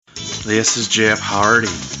This is Jeff Hardy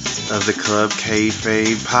of the Club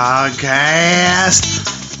Kayfabe podcast,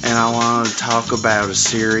 and I want to talk about a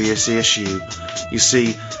serious issue. You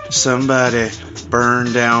see, somebody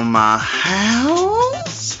burned down my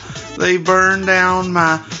house, they burned down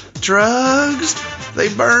my drugs,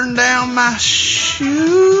 they burned down my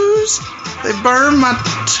shoes, they burned my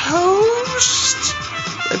toast,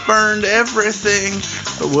 they burned everything.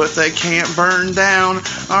 But what they can't burn down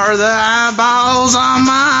are the eyeballs on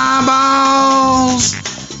my eyeballs.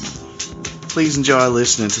 Please enjoy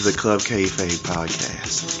listening to the Club Kayfabe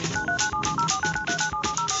podcast.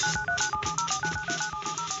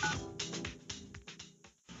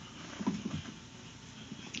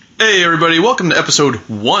 Hey everybody, welcome to episode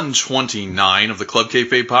 129 of the Club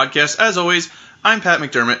Kayfabe podcast. As always, I'm Pat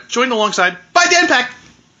McDermott, joined alongside by Dan Peck.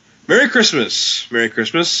 Merry Christmas, Merry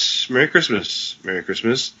Christmas, Merry Christmas, Merry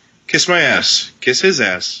Christmas. Kiss my ass, kiss his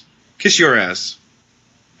ass, kiss your ass.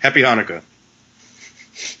 Happy Hanukkah.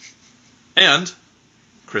 And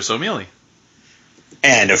Chris O'Mealy.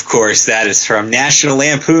 And, of course, that is from National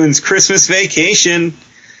Lampoon's Christmas Vacation,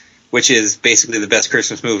 which is basically the best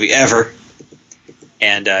Christmas movie ever.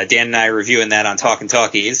 And Dan and I are reviewing that on Talkin'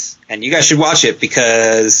 Talkies. And you guys should watch it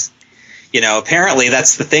because, you know, apparently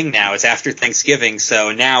that's the thing now. It's after Thanksgiving,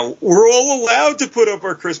 so now we're all allowed to put up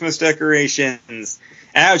our Christmas decorations.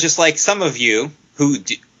 And I would just like some of you who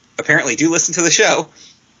apparently do listen to the show,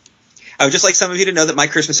 I would just like some of you to know that my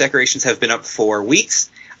Christmas decorations have been up for weeks.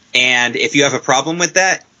 And if you have a problem with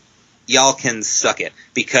that, y'all can suck it.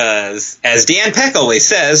 Because, as Dan Peck always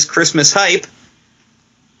says, Christmas hype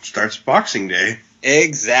Starts Boxing Day.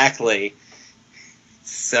 Exactly.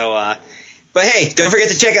 So, but hey, don't forget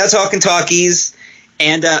to check out Talkin' Talkies.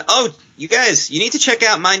 And, you guys, you need to check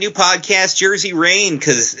out my new podcast, Jersey Rain,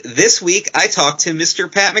 because this week I talked to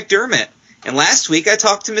Mr. Pat McDermott. And last week I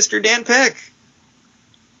talked to Mr. Dan Peck.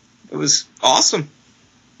 It was awesome.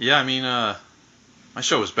 Yeah, I mean, my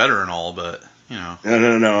show was better and all, but, you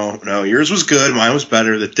know. No. Yours was good, mine was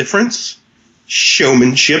better. The difference?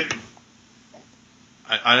 Showmanship.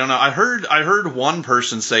 I don't know. I heard one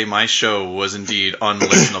person say my show was indeed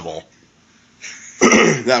unlistenable.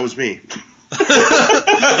 That was me. But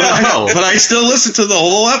I still listen to the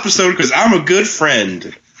whole episode because I'm a good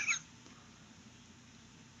friend.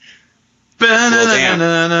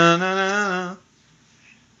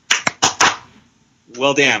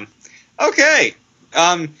 Well, damn. Okay.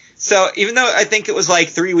 So even though I think it was like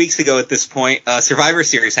 3 weeks ago at this point, Survivor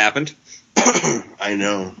Series happened. I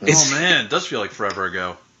know. Oh man, it does feel like forever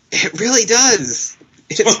ago. It really does.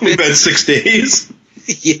 It's only been 6 days.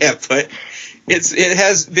 Yeah, but it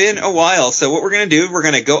has been a while. So what we're going to do, we're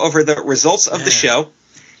going to go over the results of the show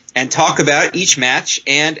and talk about each match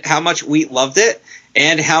and how much we loved it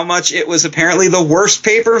and how much it was apparently the worst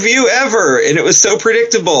pay-per-view ever. And it was so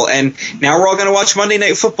predictable. And now we're all going to watch Monday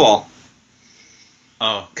Night Football.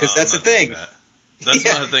 Oh. Because that's the thing. That's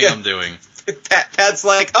not a thing I'm doing. Pat's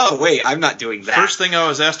like, oh, wait, I'm not doing that. First thing I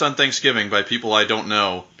was asked on Thanksgiving by people I don't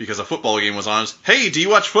know because a football game was on is, hey, do you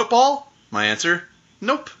watch football? My answer,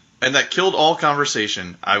 nope. And that killed all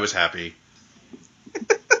conversation. I was happy.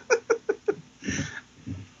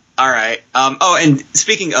 All right. And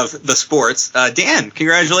speaking of the sports, Dan,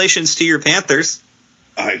 congratulations to your Panthers.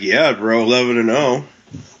 Yeah, bro, 11-0.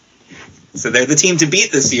 So they're the team to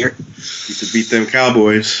beat this year. Need to beat them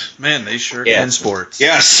Cowboys. Man, they sure can sports.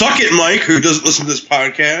 Yeah, suck it, Mike, who doesn't listen to this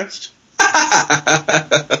podcast.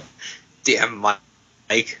 Damn,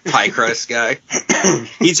 Mike, pie crust guy.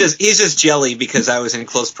 He's just jelly because I was in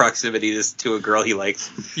close proximity to a girl he likes.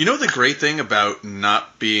 You know the great thing about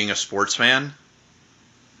not being a sports fan?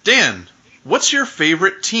 Dan, what's your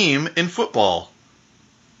favorite team in football?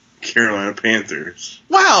 Carolina Panthers.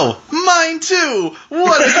 Wow, mine too.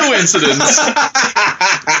 What a coincidence.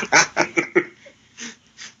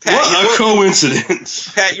 Pat, what a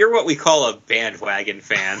coincidence. Pat, you're what we call a bandwagon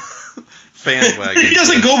fan. Bandwagon. He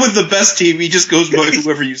doesn't go with the best team, he just goes by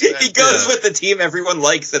whoever you say. He goes with the team everyone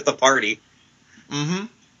likes at the party. Mm-hmm.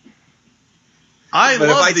 I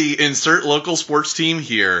love the insert local sports team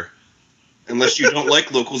here. Unless you don't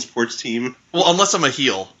like local sports team. Well, unless I'm a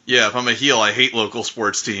heel. Yeah, if I'm a heel, I hate local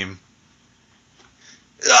sports team.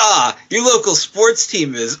 Your local sports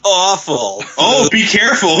team is awful. Oh, be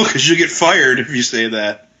careful, because you'll get fired if you say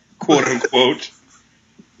that. Quote unquote.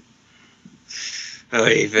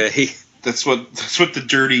 Oy vey. That's what the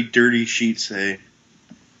dirty sheets say.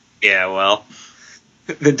 Yeah, well,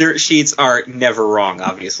 the dirt sheets are never wrong,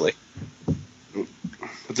 obviously.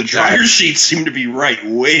 But the dryer sheets seem to be right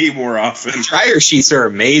way more often. The dryer sheets are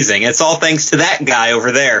amazing. It's all thanks to that guy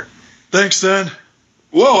over there. Thanks, Dan.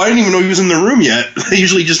 Whoa, I didn't even know he was in the room yet. I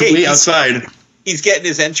usually just wait outside. He's getting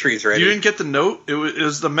his entries ready. You didn't get the note? It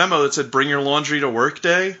was the memo that said bring your laundry to work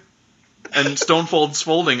day. And Stonefold's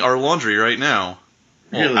folding our laundry right now.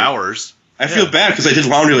 Well, Really? ours. I feel bad because I did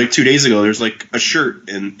laundry like 2 days ago. There's like a shirt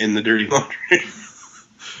in the dirty laundry.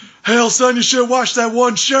 Hell, son, you should wash that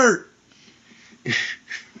one shirt.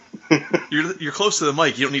 You're close to the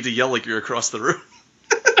mic. You don't need to yell like you're across the room.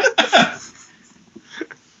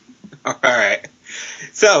 All right.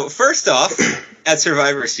 So, first off, at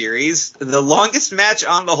Survivor Series, the longest match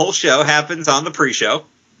on the whole show happens on the pre-show,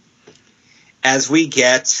 as we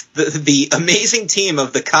get the amazing team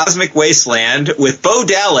of the Cosmic Wasteland with Bo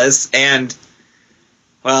Dallas and,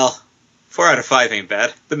 well, 4 out of 5 ain't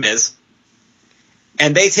bad, The Miz.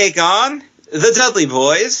 And they take on the Dudley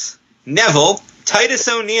Boys, Neville, Titus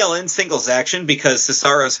O'Neil in singles action because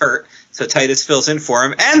Cesaro's hurt, so Titus fills in for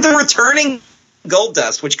him, and the returning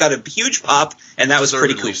Goldust, which got a huge pop, and that was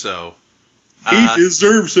pretty cool. So. He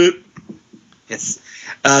deserves it. Yes.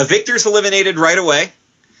 Victor's eliminated right away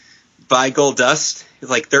by Goldust,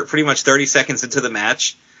 like pretty much 30 seconds into the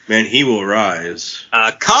match. Man, he will rise.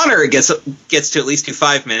 Connor gets to at least do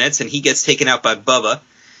 5 minutes, and he gets taken out by Bubba.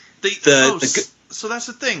 So that's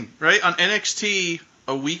the thing, right? On NXT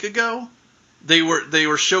a week ago, they were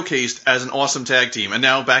showcased as an awesome tag team, and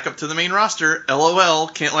now back up to the main roster. LOL,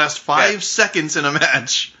 can't last 5 seconds in a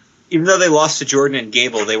match. Even though they lost to Jordan and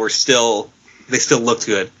Gable, they still looked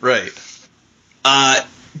good. Right.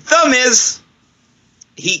 The Miz,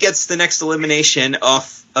 he gets the next elimination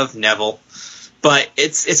off of Neville, but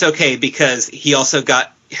it's okay because he also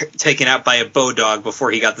got taken out by a Bodog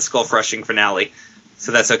before he got the skull crushing finale,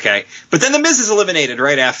 so that's okay. But then the Miz is eliminated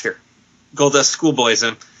right after. Goldust schoolboys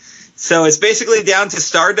him. So it's basically down to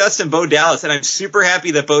Stardust and Bo Dallas, and I'm super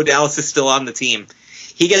happy that Bo Dallas is still on the team.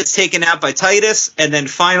 He gets taken out by Titus, and then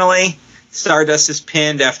finally, Stardust is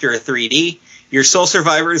pinned after a 3D. Your Soul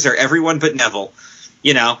Survivors are everyone but Neville.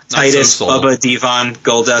 You know, Titus, Bubba, Devon,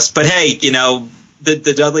 Goldust. But hey, you know, the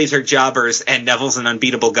Dudleys are jobbers, and Neville's an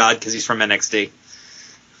unbeatable god because he's from NXT.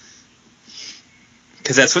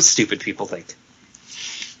 Because that's what stupid people think.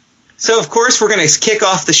 So, of course, we're going to kick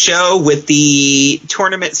off the show with the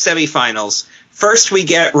tournament semifinals. First, we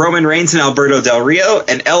get Roman Reigns and Alberto Del Rio,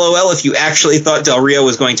 and LOL if you actually thought Del Rio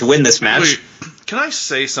was going to win this match. Wait, can I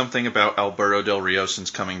say something about Alberto Del Rio since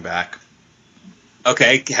coming back?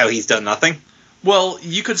 Okay, how he's done nothing? Well,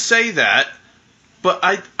 you could say that, but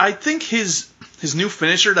I think his new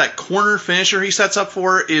finisher, that corner finisher he sets up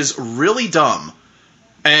for, is really dumb.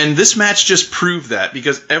 And this match just proved that,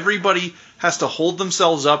 because everybody has to hold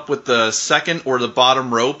themselves up with the second or the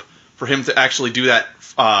bottom rope for him to actually do that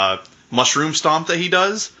mushroom stomp that he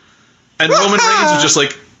does. And Roman Reigns is just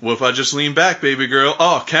like, what if I just lean back, baby girl?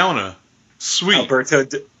 Oh, counter. Sweet.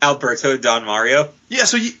 Alberto Don Mario? Yeah,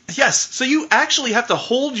 so you actually have to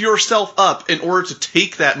hold yourself up in order to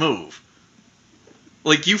take that move.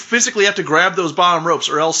 Like, you physically have to grab those bottom ropes,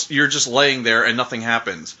 or else you're just laying there and nothing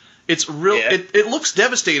happens. It's real. Yeah. It looks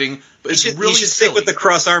devastating, but it's really you should silly. stick with the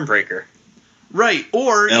cross arm breaker. Right,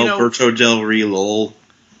 or Alberto Del Rio, lol.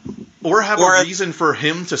 Or have a reason for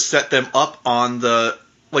him to set them up on the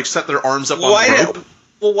set their arms up on the rope.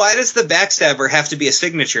 Well, why does the backstabber have to be a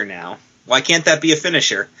signature now? Why can't that be a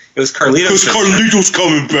finisher? It was Carlito's. Because Carlito's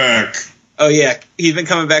coming back. Oh yeah, he's been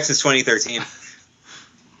coming back since 2013.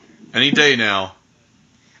 Any day now.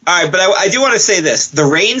 All right, but I do want to say this: the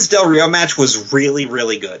Reigns Del Rio match was really,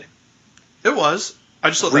 really good. It was. I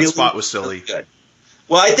just thought that spot was silly. Really good.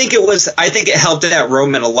 Well, I think it helped out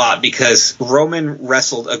Roman a lot because Roman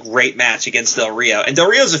wrestled a great match against Del Rio, and Del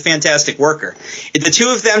Rio's a fantastic worker. The two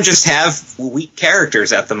of them just have weak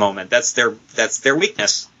characters at the moment. That's their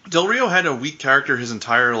weakness. Del Rio had a weak character his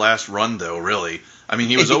entire last run, though. Really, I mean,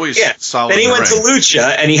 he was always solid. Then he went to ring.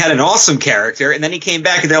 Lucha, and he had an awesome character, and then he came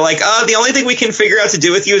back, and they're like, the only thing we can figure out to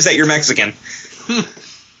do with you is that you're Mexican.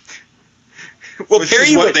 Well, which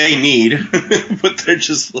is what they need, but they're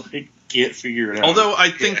just like can't figure it out. Although I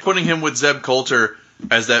think putting him with Zeb Coulter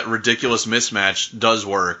as that ridiculous mismatch does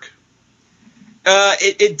work.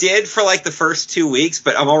 It did for like the first 2 weeks,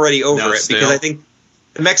 but I'm already over it because I think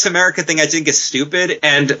the Mex America thing I think is stupid.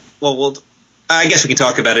 And I guess we can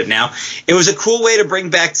talk about it now. It was a cool way to bring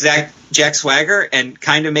back Jack Swagger and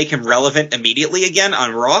kind of make him relevant immediately again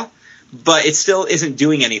on Raw, but it still isn't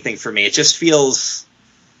doing anything for me. It just feels.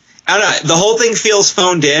 I don't know. The whole thing feels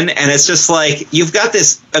phoned in, and it's just like, you've got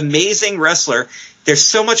this amazing wrestler. There's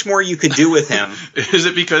so much more you could do with him. Is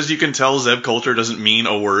it because you can tell Zeb Coulter doesn't mean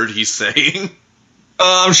a word he's saying?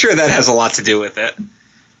 I'm sure that has a lot to do with it.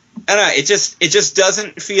 I don't know. It just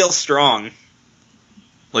doesn't feel strong.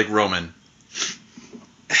 Like Roman.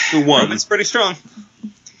 Who won? Roman's pretty strong.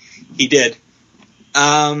 He did.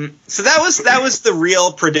 So that was the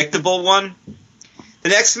real predictable one. The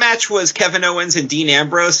next match was Kevin Owens and Dean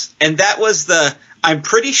Ambrose, and that was I'm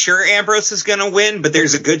pretty sure Ambrose is going to win, but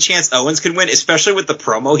there's a good chance Owens can win, especially with the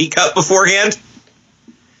promo he cut beforehand.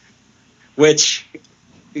 Which,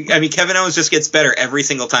 I mean, Kevin Owens just gets better every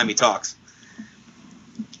single time he talks.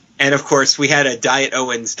 And, of course, we had a Diet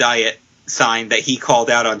Owens diet sign that he called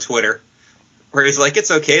out on Twitter, where he's like,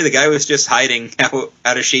 it's okay, the guy was just hiding how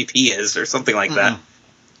out of shape he is, or something like that.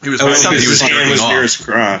 He was His jerking hand was off. near his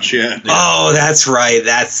crotch, yeah. Oh, that's right.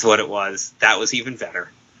 That's what it was. That was even better.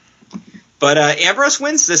 But Ambrose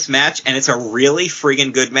wins this match, and it's a really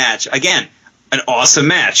friggin' good match. Again, an awesome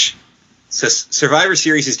match. So Survivor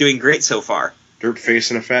Series is doing great so far. Derp face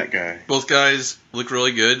and a fat guy. Both guys look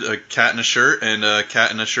really good. A cat in a shirt and a cat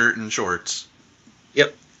in a shirt and shorts.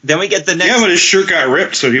 Yep. Then we get the next... Yeah, but his shirt got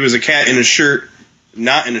ripped, so he was a cat in a shirt,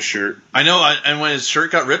 not in a shirt. I know, and when his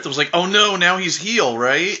shirt got ripped, I was like, oh no, now he's heel,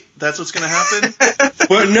 right? That's what's going to happen?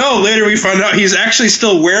 But no, later we found out he's actually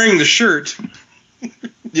still wearing the shirt.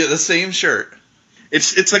 Yeah, the same shirt.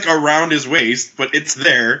 It's like around his waist, but it's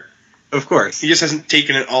there. Of course. He just hasn't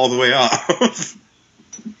taken it all the way off.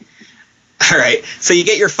 All right, so you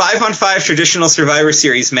get your 5-on-5 traditional Survivor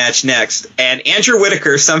Series match next, and Andrew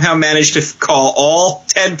Whitaker somehow managed to call all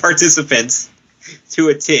 10 participants to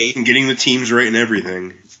a T. And getting the teams right and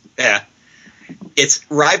everything. Yeah. It's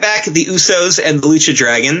Ryback, the Usos, and the Lucha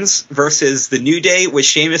Dragons versus the New Day with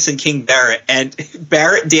Sheamus and King Barrett. And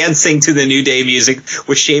Barrett dancing to the New Day music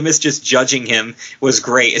with Sheamus just judging him was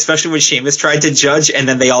great, especially when Sheamus tried to judge and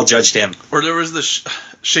then they all judged him. Or there was the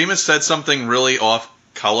Sheamus said something really off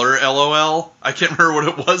color, LOL. I can't remember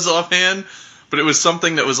what it was offhand, but it was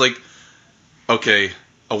something that was like, okay,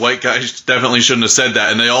 a white guy definitely shouldn't have said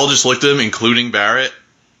that. And they all just looked at him, including Barrett.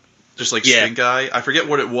 Just like stink eye. I forget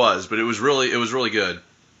what it was, but it was really good.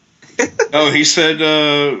 Oh, he said,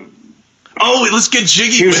 oh, let's get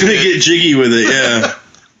jiggy he was with going to it. get jiggy with it, yeah.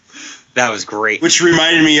 That was great. Which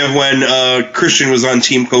reminded me of when Christian was on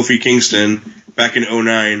Team Kofi Kingston back in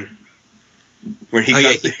 2009. Where he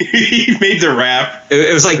he made the rap.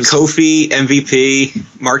 It was like Kofi,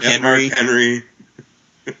 MVP, Mark Henry. Mark Henry.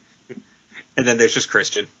 And then there's just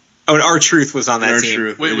Christian. Oh, and R-Truth was on that team.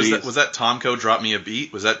 R-Truth. Wait, was that Tomko Drop Me a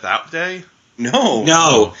Beat? Was that day? No.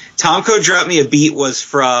 No. Tomko Drop Me a Beat was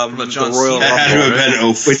from the John Royal Cena. That had to Rumble. have been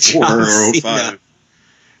With 04 John or Cena. 05.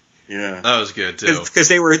 Yeah. That was good too. Because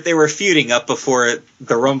they were feuding up before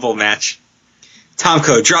the Rumble match.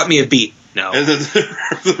 Tomko, drop me a beat. No. And then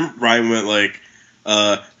the rhyme went like,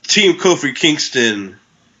 Team Kofi Kingston,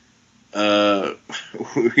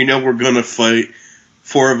 you know we're gonna fight.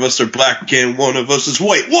 4 of us are black and 1 of us is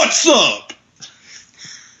white. What's up?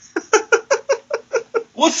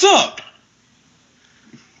 What's up?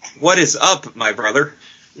 What is up, my brother?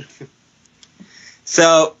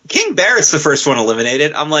 So King Barrett's the first one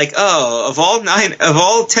eliminated. I'm like, oh, of all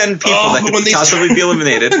 10 people that could possibly be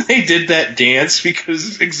eliminated. They did that dance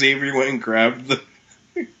because Xavier went and grabbed the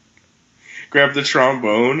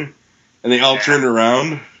trombone, and they all turned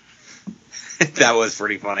around. That was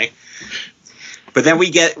pretty funny. But then we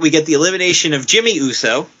get the elimination of Jimmy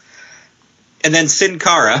Uso, and then Sin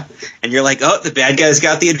Cara, and you're like, oh, the bad guys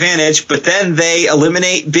got the advantage. But then they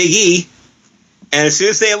eliminate Big E, and as soon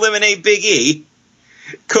as they eliminate Big E,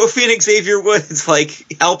 Kofi and Xavier Woods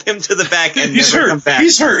help him to the back and He's never hurt. come back.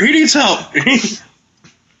 He's hurt. He needs help.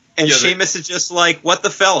 And Sheamus is just like, what the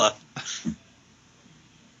fella?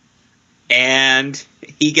 And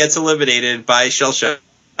he gets eliminated by Shell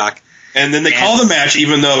Shock. And then they call the match,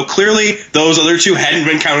 even though clearly those other 2 hadn't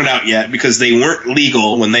been counted out yet because they weren't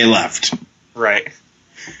legal when they left. Right.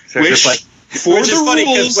 So Which, just for which the is funny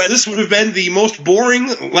 'cause rules, this would have been the most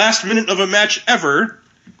boring last minute of a match ever,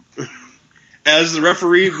 as the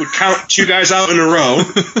referee would count 2 guys out in a row.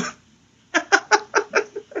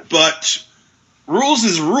 But rules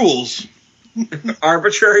is rules.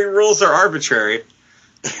 arbitrary rules are arbitrary.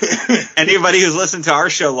 Anybody who's listened to our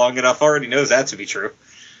show long enough already knows that to be true.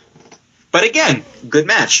 But again, good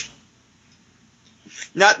match.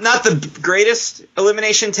 Not the greatest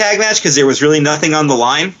elimination tag match because there was really nothing on the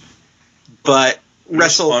line, but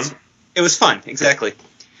wrestled. Fun. It was fun, exactly.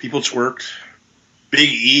 People twerked. Big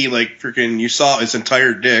E, freaking, you saw his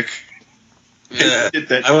entire dick. Did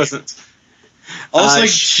that. I wasn't. I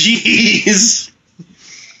was jeez.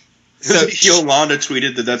 So, Yolanda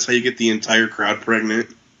tweeted that's how you get the entire crowd pregnant.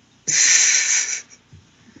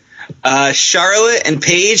 Charlotte and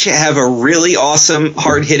Paige have a really awesome,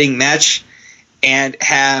 hard-hitting match and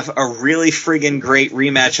have a really friggin' great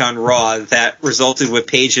rematch on Raw that resulted with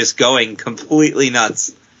Paige just going completely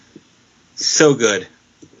nuts. So good.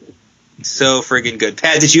 So friggin' good.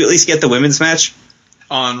 Pat, did you at least get the women's match?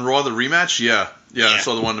 On Raw the rematch, yeah, I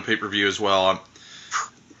saw the one on the pay-per-view as well.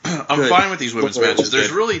 I'm fine with these women's matches.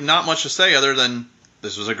 There's really not much to say other than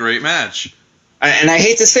this was a great match. And I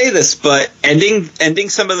hate to say this, but ending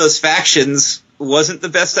some of those factions wasn't the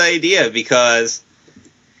best idea, because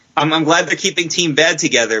I'm glad they're keeping Team Bad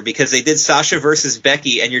together, because they did Sasha versus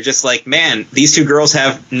Becky, and you're just like, man, these two girls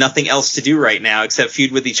have nothing else to do right now except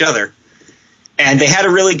feud with each other. And they had a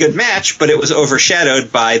really good match, but it was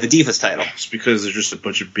overshadowed by the Divas title. It's because they're just a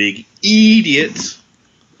bunch of big idiots.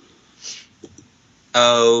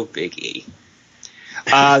 Oh, Big E.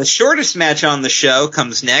 The shortest match on the show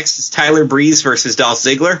comes next. It's Tyler Breeze versus Dolph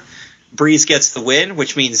Ziggler. Breeze gets the win,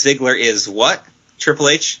 which means Ziggler is what? Triple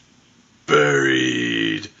H?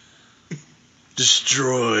 Buried.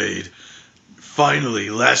 Destroyed. Finally,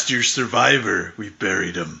 last year's Survivor, we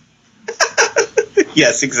buried him.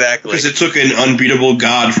 Yes, exactly. Because it took an unbeatable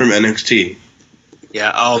god from NXT.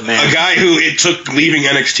 Yeah, oh man. A guy who it took leaving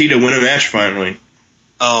NXT to win a match finally.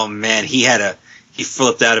 Oh man, he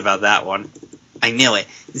flipped out about that one. I knew it.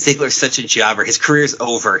 Ziggler's such a jobber. His career's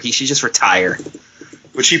over. He should just retire.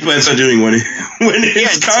 Which he plans on doing when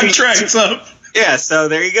his contract's up. Yeah, so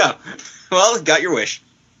there you go. Well, got your wish.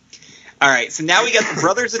 All right, so now we got the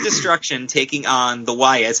Brothers of Destruction taking on the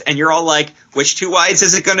Wyatts, and you're all like, which two Wyatts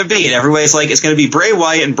is it going to be? And everybody's like, it's going to be Bray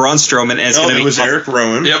Wyatt and Braun Strowman, and it's going to be... it was Eric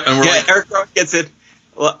Rowan. Yep, and Eric Rowan gets it.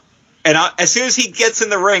 Well, and as soon as he gets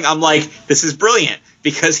in the ring, I'm like, this is brilliant,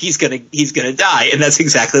 because he's gonna die, and that's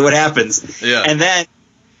exactly what happens. Yeah. And then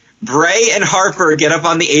Bray and Harper get up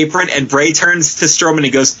on the apron, and Bray turns to Strowman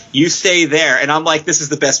and goes, you stay there. And I'm like, this is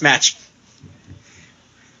the best match.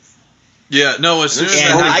 Yeah, no, as soon as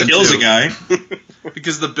And that Kills a guy.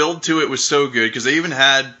 because the build to it was so good, because they even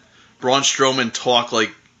had Braun Strowman talk,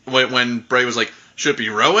 like, when Bray was like, should it be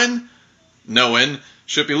Rowan? No-in.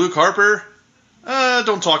 Should it be Luke Harper?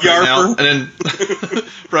 Don't talk right now. And then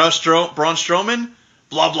Braun Strowman,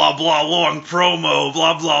 blah, blah, blah, long promo,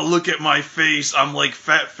 blah, blah, look at my face, I'm like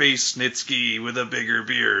fat face Snitsky with a bigger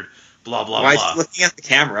beard, blah, blah, Why blah. is he looking at the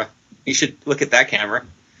camera? You should look at that camera.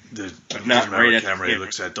 Doesn't Not matter right what at the camera he camera.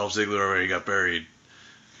 looks at. Dolph Ziggler already got buried.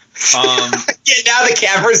 Yeah, now the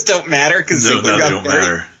cameras don't matter, because No, Ziggler they got don't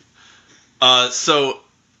buried. matter. So,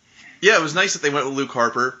 yeah, it was nice that they went with Luke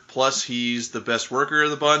Harper. Plus, he's the best worker of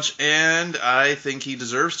the bunch, and I think he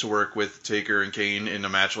deserves to work with Taker and Kane in a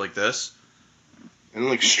match like this. And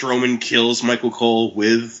like Strowman kills Michael Cole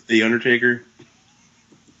with The Undertaker.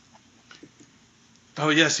 Oh,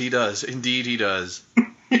 yes, he does. Indeed, he does.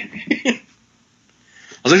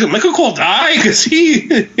 I was like, did Michael Cole die? Because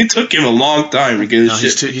it took him a long time to get his No,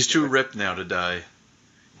 shit. he's too ripped now to die.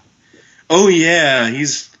 Oh yeah,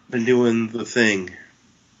 he's been doing the thing.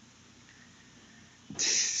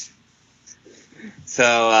 So,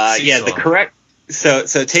 yeah, the Seesaw. correct... So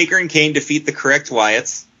Taker and Kane defeat the correct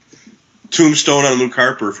Wyatts. Tombstone on Luke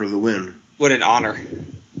Harper for the win. What an honor.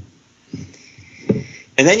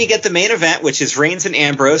 And then you get the main event, which is Reigns and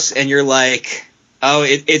Ambrose, and you're like, oh,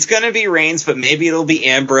 it's going to be Reigns, but maybe it'll be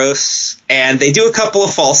Ambrose. And they do a couple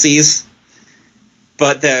of falsies,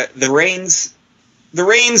 but the Reigns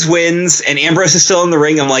wins, and Ambrose is still in the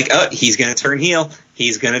ring. I'm like, oh, he's going to turn heel.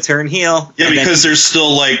 He's going to turn heel. Yeah, And because there's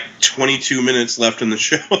still like 22 minutes left in the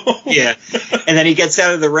show. yeah. And then he gets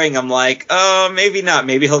out of the ring. I'm like, oh, maybe not.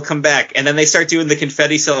 Maybe he'll come back. And then they start doing the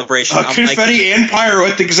confetti celebration. I'm like, Confetti and pyro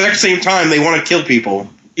at the exact same time. They want to kill people.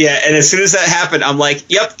 yeah, and as soon as that happened, I'm like,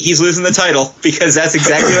 yep, he's losing the title, because that's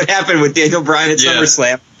exactly what happened with Daniel Bryan at Yeah.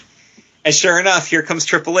 SummerSlam. And sure enough, here comes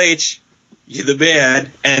Triple H, you the bad.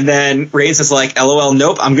 And then Reigns is like, LOL,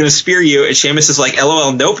 nope, I'm going to spear you. And Sheamus is like,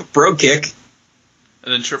 LOL, nope, bro kick.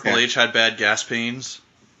 And then Triple H had bad gas pains.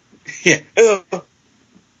 Yeah. Ugh.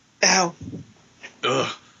 Ow.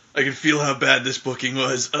 Ugh. I can feel how bad this booking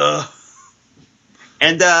was.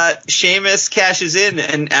 And Sheamus cashes in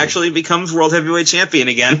and actually becomes World Heavyweight Champion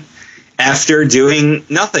again after doing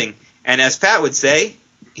nothing. And as Pat would say,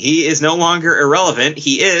 he is no longer irrelevant.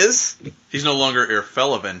 He is... He's no longer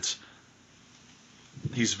irrelevant.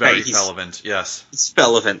 He's very Right, he's- relevant, yes.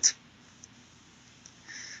 Spellevant.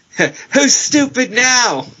 Who's stupid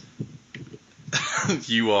now?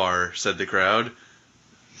 You are, said the crowd.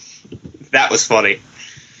 That was funny.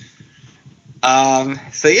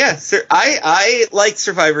 So yeah, I liked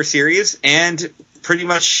Survivor Series, and pretty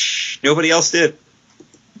much nobody else did.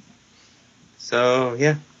 So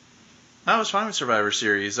yeah. I was fine with Survivor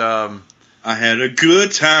Series. I had a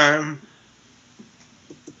good time.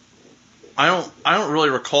 I don't really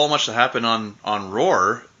recall much that happened on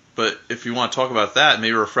Roar, but if you want to talk about that,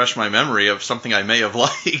 maybe refresh my memory of something I may have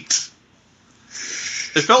liked.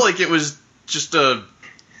 It felt like it was just a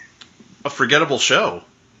forgettable show,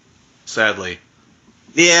 sadly.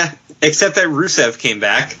 Yeah, except that Rusev came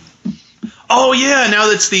back. Oh yeah, now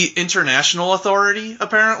that's the International Authority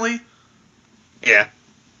apparently. Yeah.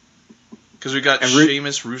 Because we got And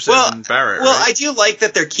Sheamus, Rusev, and Barrett. Well, right? I do like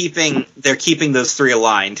that they're keeping those three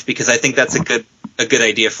aligned because I think that's a good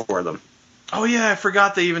idea for them. Oh yeah, I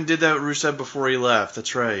forgot they even did that with Rusev before he left.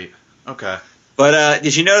 That's right. Okay. But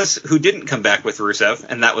did you notice who didn't come back with Rusev?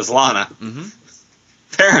 And that was Lana. Mm-hmm.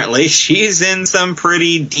 Apparently, she's in some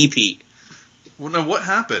pretty deep heat. Well, now what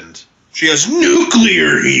happened? She has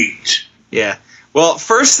nuclear heat. Yeah. Well,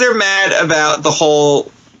 first they're mad about the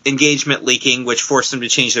whole engagement leaking, which forced them to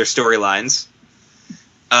change their storylines.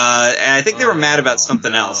 And I think they were mad about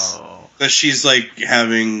something else. That she's like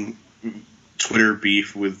having Twitter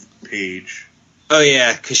beef with Paige. Oh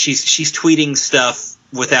yeah, because she's tweeting stuff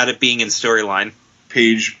without it being in storyline.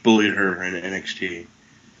 Paige bullied her in NXT.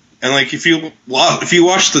 And like if you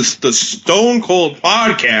watch the Stone Cold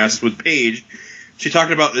podcast with Paige, she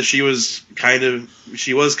talked about that she was kind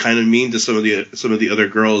of mean to some of the other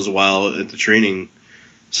girls while at the training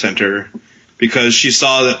center because she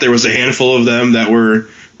saw that there was a handful of them that were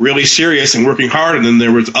really serious and working hard, and then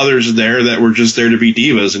there was others there that were just there to be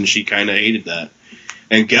divas, and she kind of hated that.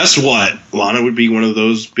 And guess what? Lana would be one of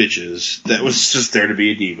those bitches that was just there to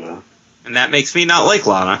be a diva. And that makes me not like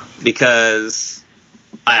Lana, because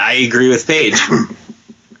I agree with Paige.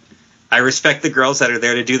 I respect the girls that are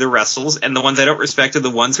there to do the wrestles, and the ones I don't respect are the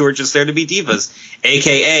ones who are just there to be divas.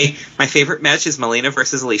 AKA, my favorite match is Melina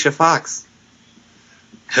versus Alicia Fox.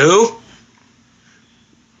 Who?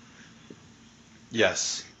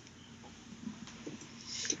 Yes.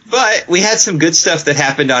 But we had some good stuff that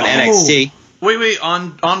happened on NXT. Wait,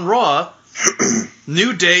 on Raw,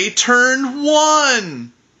 New Day turned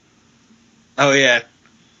 1! Oh, yeah.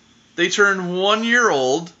 They turned 1 year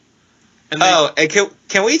old. And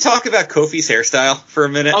can we talk about Kofi's hairstyle for a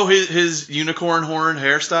minute? Oh, his unicorn horn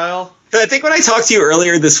hairstyle? I think when I talked to you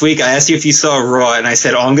earlier this week, I asked you if you saw Raw, and I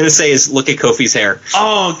said, all I'm going to say is look at Kofi's hair.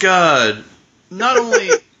 Oh, God. Not only...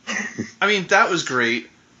 I mean, that was great,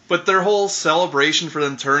 but their whole celebration for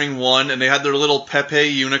them turning 1, and they had their little Pepe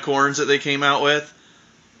unicorns that they came out with.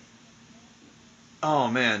 Oh,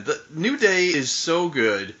 man. The New Day is so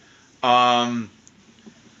good. Was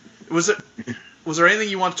there anything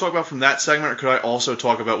you want to talk about from that segment, or could I also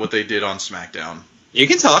talk about what they did on SmackDown? You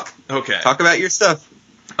can talk. Okay. Talk about your stuff.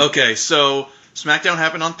 Okay, so SmackDown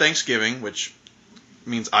happened on Thanksgiving, which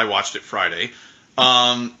means I watched it Friday.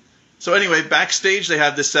 So anyway, backstage they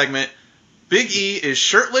have this segment. Big E is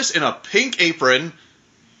shirtless in a pink apron,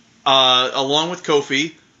 along with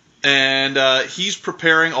Kofi, and he's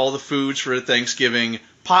preparing all the foods for a Thanksgiving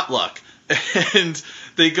potluck. And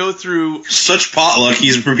they go through... Such potluck,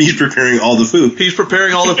 he's preparing all the food. He's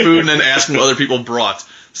preparing all the food and then asking what other people brought.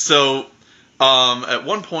 So, at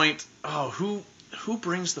one point... Oh, who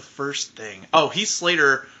brings the first thing? Oh, Heath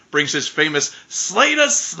Slater brings his famous Slater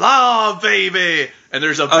Slaw, baby! And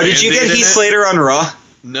there's a did you get Heath Slater on Raw?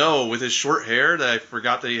 No, with his short hair that I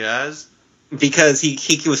forgot that he has. Because he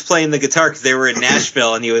was playing the guitar because they were in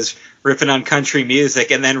Nashville and he was ripping on country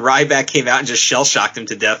music, and then Ryback came out and just shell-shocked him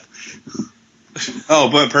to death. Oh,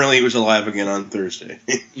 but apparently he was alive again on Thursday.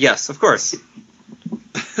 Yes, of course.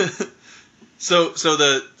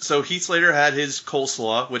 So Heath Slater had his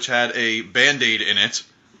coleslaw, which had a Band-Aid in it.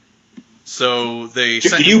 So they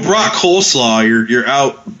sent you brought coleslaw. You're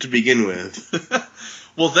out to begin with.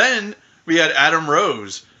 Well, then we had Adam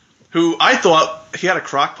Rose, who I thought he had a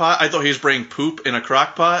crock pot. I thought he was bringing poop in a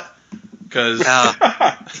crock pot because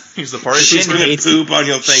he's the party. He's going to poop on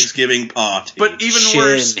your Thanksgiving party. But even Shin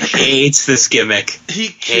worse, hates this gimmick. He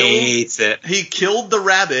hates it. He killed the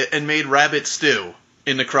rabbit and made rabbit stew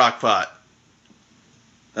in the crock pot.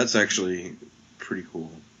 That's actually pretty cool.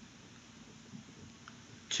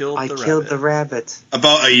 Killed the rabbit.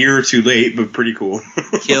 About a year or two late, but pretty cool.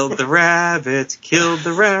 Killed the rabbit. Killed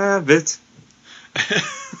the rabbit.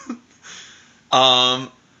 And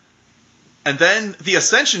then the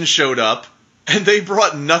Ascension showed up, and they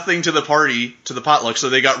brought nothing to the party, to the potluck, so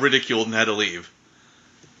they got ridiculed and had to leave.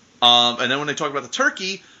 And then when they talk about the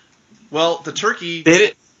turkey, well, the turkey...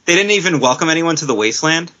 They didn't even welcome anyone to the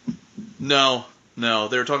wasteland? No,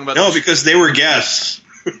 they were talking about... No, because they were guests.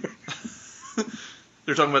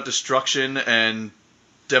 They're talking about destruction and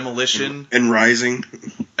demolition. And rising.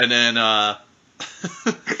 And then,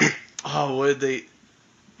 what did they...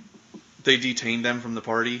 They detained them from the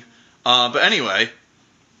party. But anyway,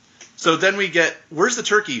 so then we get, where's the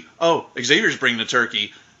turkey? Oh, Xavier's bringing the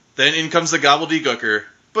turkey. Then in comes the gobbledygooker.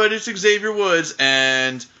 But it's Xavier Woods,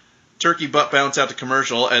 and turkey butt bounce out to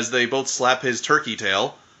commercial as they both slap his turkey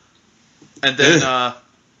tail. And then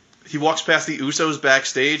he walks past the Usos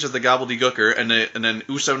backstage as the gobbledygooker, and then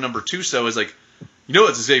Uso number 2 so is like, you know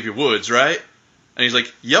it's Xavier Woods, right? And he's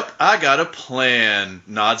like, yep, I got a plan.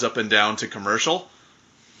 Nods up and down to commercial.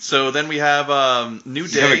 So then we have New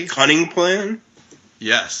Day. You have a cunning plan?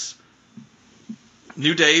 Yes.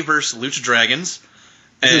 New Day versus Lucha Dragons.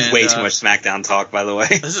 This is way too much SmackDown talk, by the way.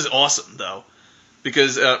 This is awesome, though.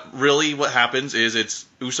 Because really what happens is it's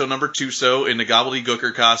Uso number 2 so in the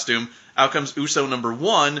gobbledygooker costume. Out comes Uso number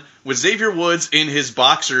 1 with Xavier Woods in his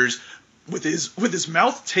boxers with his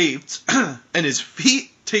mouth taped and his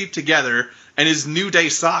feet taped together and his New Day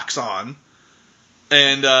socks on.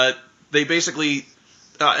 And they basically...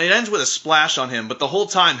 it ends with a splash on him, but the whole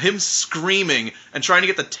time, him screaming and trying to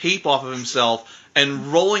get the tape off of himself and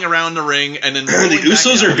rolling around the ring and then... The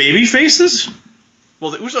Usos are baby faces?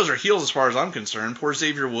 Well, the Usos are heels as far as I'm concerned. Poor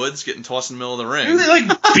Xavier Woods getting tossed in the middle of the ring.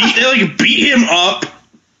 They beat him up,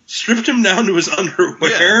 stripped him down to his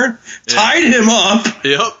underwear, tied him up.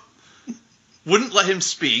 Yep. Wouldn't let him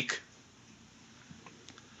speak.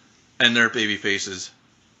 And they're baby faces.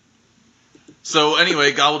 So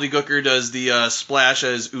anyway, Gobbledygooker does the splash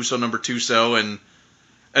as Uso number 2 so, and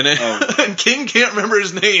then and King can't remember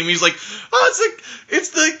his name. He's like, oh, it's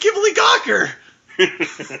the Kimberly Gawker.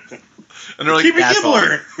 And they're like, Kimmy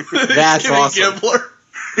Gibbler. Awesome. That's Kimmy awesome. Gibbler.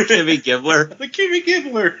 Kimmy Gibbler. The Kimmy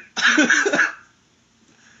Gibbler.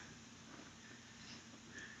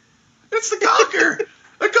 It's the Gawker.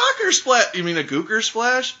 A Gawker splash. You mean a Gooker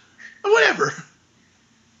splash? Whatever.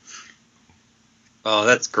 Oh,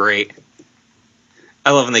 that's great.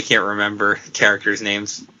 I love when they can't remember characters'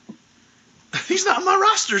 names. He's not on my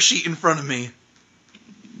roster sheet in front of me.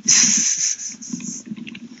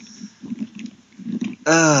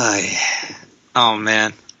 Oh,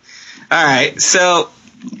 man. All right, so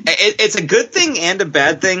it's a good thing and a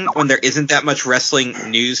bad thing when there isn't that much wrestling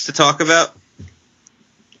news to talk about.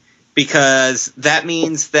 Because that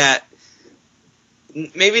means that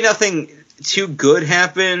maybe nothing too good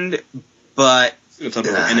happened, but...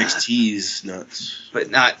 NXT's nuts.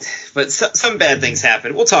 But some bad things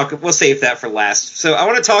happened. We'll save that for last. So I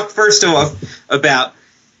want to talk first off about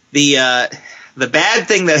the bad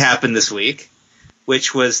thing that happened this week,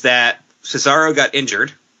 which was that Cesaro got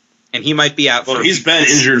injured, and he might be out for... Well, he's been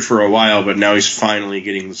injured for a while, but now he's finally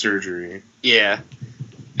getting the surgery. Yeah.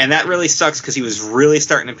 And that really sucks because he was really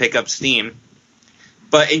starting to pick up steam.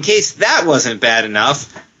 But in case that wasn't bad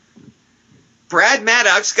enough, Brad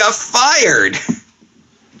Maddox got fired.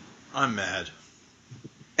 I'm mad.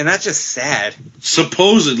 And that's just sad.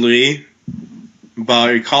 Supposedly,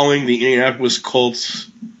 by calling the Indianapolis Colts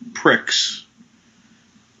pricks.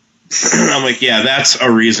 I'm like, yeah, that's a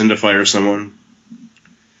reason to fire someone.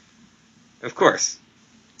 Of course.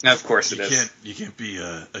 Of course it is. You can't be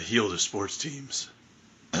a heel to sports teams.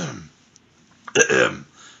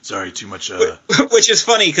 Sorry, too much. Which is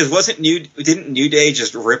funny because didn't New Day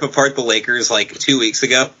just rip apart the Lakers like 2 weeks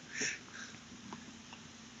ago?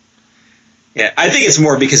 Yeah, I think it's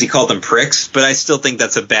more because he called them pricks, but I still think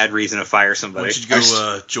that's a bad reason to fire somebody. Why don't you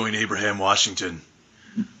go join Abraham Washington?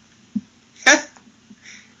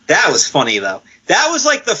 That was funny though. That was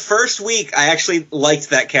like the first week I actually liked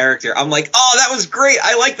that character. I'm like, oh, that was great.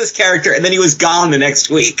 I like this character, and then he was gone the next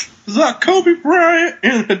week. Is that Kobe Bryant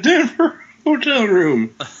in the Denver hotel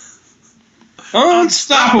room?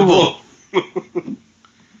 Unstoppable.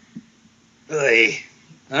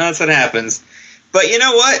 That's what happens. But you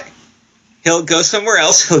know what? He'll go somewhere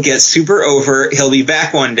else. He'll get super over. He'll be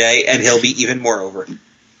back one day, and he'll be even more over.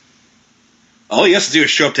 All he has to do is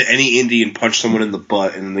show up to any indie and punch someone in the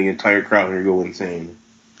butt, and the entire crowd will go insane.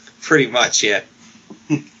 Pretty much, yeah.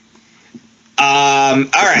 All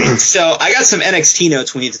right, so I got some NXT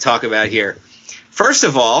notes we need to talk about here. First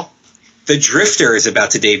of all, the Drifter is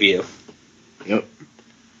about to debut. Yep.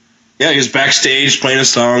 Yeah, he was backstage playing a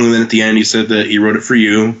song, and then at the end he said that he wrote it for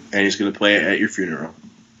you, and he's going to play it at your funeral.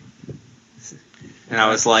 And I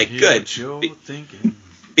was like, good. Thinking.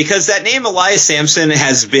 Because that name, Elias Sampson,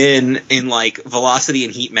 has been in, like, Velocity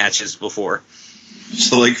and Heat matches before.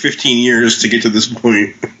 So, like, 15 years to get to this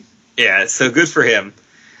point. Yeah, so good for him.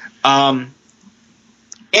 And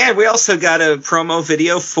we also got a promo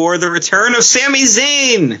video for the return of Sami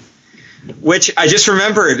Zayn, which I just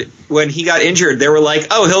remembered when he got injured. They were like,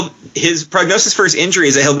 oh, his prognosis for his injury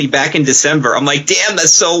is that he'll be back in December. I'm like, damn,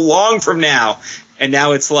 that's so long from now. And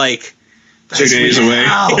now it's like... 2 days away.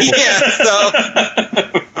 Yeah, so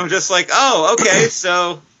I'm just like, oh, okay,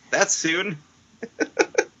 so that's soon.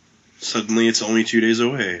 Suddenly it's only 2 days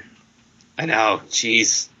away. I know,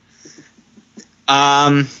 jeez.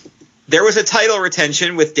 There was a title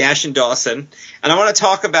retention with Dash and Dawson, and I want to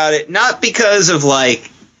talk about it not because of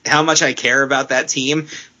like how much I care about that team,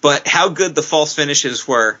 but how good the false finishes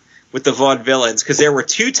were with the Vaudevillains, because there were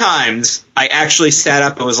 2 times I actually sat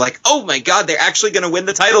up and was like, oh my god, they're actually going to win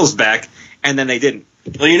the titles back, and then they didn't.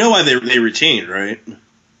 Well, you know why they retained, right?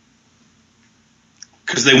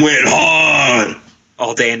 Because they went hard.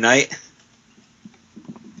 All day and night.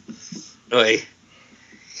 Oy.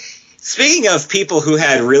 Speaking of people who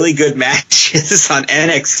had really good matches on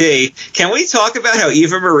NXT, can we talk about how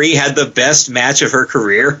Eva Marie had the best match of her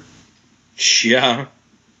career? Yeah.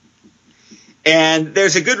 And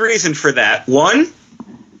there's a good reason for that. 1,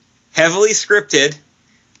 heavily scripted,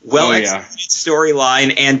 well-executed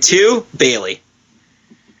storyline, and 2, Bayley.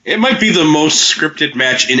 It might be the most scripted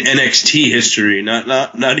match in NXT history,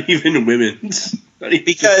 not even women's. Not even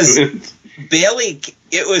Because women's. Bayley,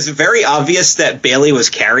 it was very obvious that Bayley was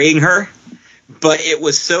carrying her, but it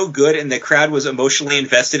was so good and the crowd was emotionally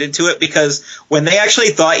invested into it because when they actually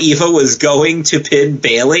thought Eva was going to pin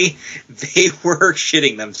Bayley, they were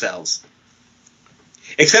shitting themselves.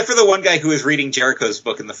 Except for the one guy who was reading Jericho's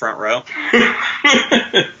book in the front row.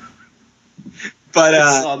 But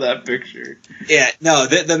I saw that picture. yeah, no,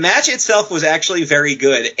 the match itself was actually very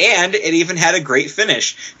good, and it even had a great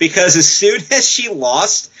finish, because as soon as she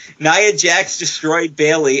lost, Nia Jax destroyed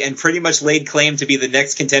Bayley and pretty much laid claim to be the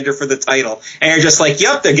next contender for the title. And you're just like,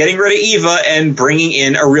 yep, they're getting rid of Eva and bringing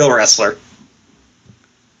in a real wrestler.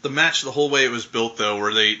 The match, the whole way it was built, though,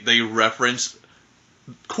 where they referenced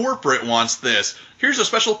corporate wants this. Here's a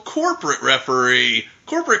special corporate referee.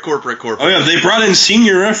 Corporate. Oh yeah, they brought in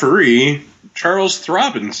senior referee Charles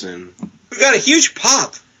Throbinson. We got a huge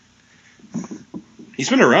pop. He's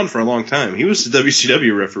been around for a long time. He was the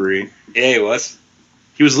WCW referee. Yeah, he was.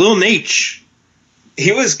 He was Lil Nate.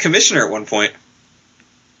 He was commissioner at one point.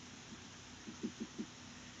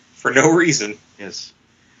 For no reason. Yes.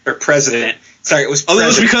 Or president. Sorry, it was Oh,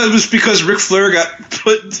 president. it was because Ric Flair got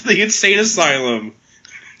put into the insane asylum.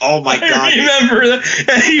 Oh my god. I remember that.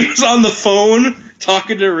 And he was on the phone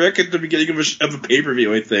talking to Rick at the beginning of a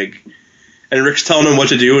pay-per-view, I think. And Rick's telling him what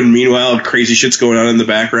to do, and meanwhile, crazy shit's going on in the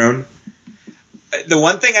background. The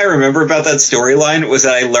one thing I remember about that storyline was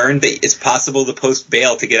that I learned that it's possible to post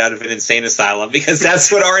bail to get out of an insane asylum, because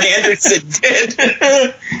that's what Arn Anderson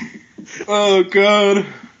did. Oh, God.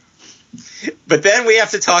 But then we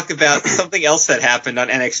have to talk about something else that happened on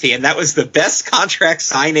NXT, and that was the best contract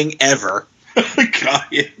signing ever. God,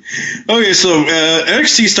 yeah. Okay, so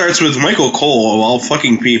NXT starts with Michael Cole, of all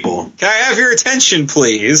fucking people. Can I have your attention,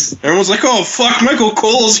 please? Everyone's like, oh, fuck, Michael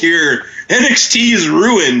Cole's here. NXT is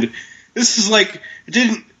ruined. This is like,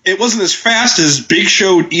 it wasn't as fast as Big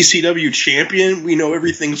Show ECW champion. We know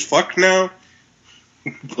everything's fucked now.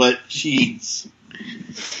 But, jeez.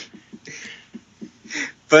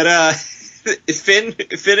 But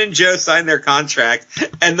Finn and Joe signed their contract,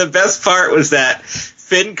 and the best part was that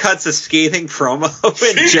Finn cuts a scathing promo. And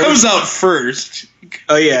Finn Joe comes out first.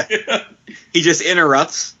 Oh, yeah. He just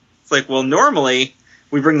interrupts. It's like, well, normally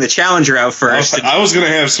we bring the challenger out first. I was going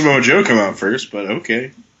to have Samoa Joe come out first, but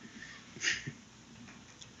okay.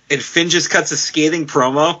 And Finn just cuts a scathing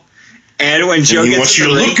promo. And when Joe He gets wants in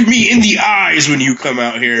you the to ring, look me in the eyes when you come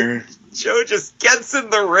out here. Joe just gets in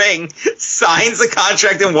the ring, signs the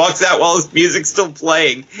contract, and walks out while his music's still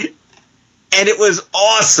playing. And it was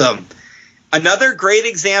awesome. Another great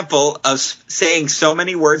example of saying so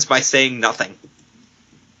many words by saying nothing.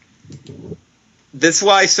 That's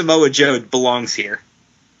why Samoa Joe belongs here.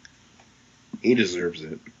 He deserves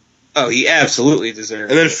it. Oh, he absolutely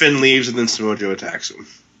deserves And then it. Finn leaves, and then Samoa Joe attacks him.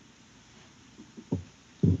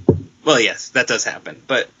 Well, yes, that does happen.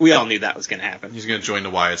 But we all knew that was going to happen. He's going to join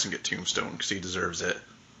the Wyatts and get Tombstone because he deserves it.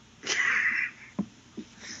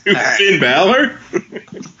 right. Finn Balor?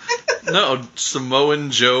 No,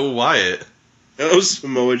 Samoan Joe Wyatt. Oh,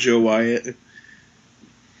 Samoa Joe Wyatt.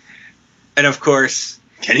 And of course,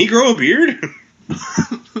 Can he grow a beard?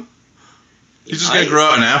 He's just going to grow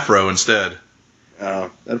out an afro instead.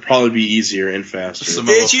 Oh, that'd probably be easier and faster.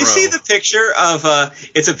 Samoa did you Fro. see the picture of,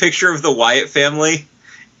 it's a picture of the Wyatt family,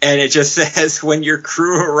 and it just says, when your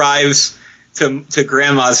crew arrives to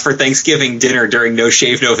Grandma's for Thanksgiving dinner during No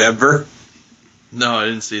Shave November? No, I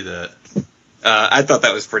didn't see that. I thought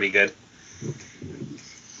that was pretty good.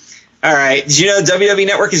 All right. Did you know WWE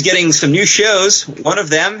Network is getting some new shows? One of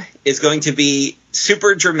them is going to be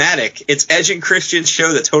super dramatic. It's Edge and Christian's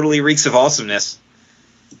show that totally reeks of awesomeness.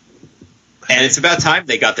 And it's about time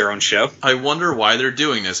they got their own show. I wonder why they're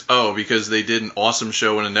doing this. Oh, because they did an awesome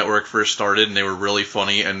show when the network first started, and they were really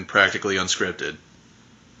funny and practically unscripted.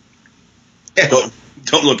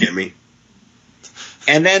 Don't look at me.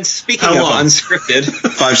 And then, speaking How of long? unscripted,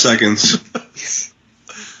 5 seconds.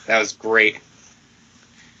 that was great.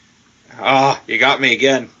 Oh, you got me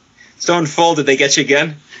again. Stone Cold, did they get you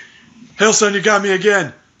again? Hell, son, you got me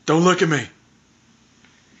again. Don't look at me.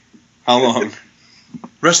 How long?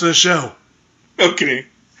 Rest of the show. Okay.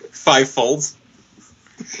 5 folds.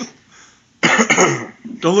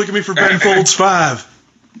 Don't look at me for Ben Folds 5.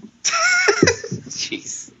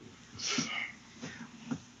 Jeez.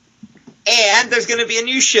 And there's going to be a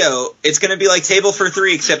new show. It's going to be like Table for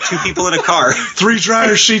 3, except 2 people in a car. 3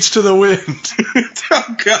 dryer sheets to the wind.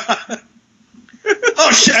 Oh, God.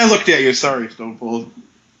 Oh, shit, I looked at you. Sorry, Stone Cold.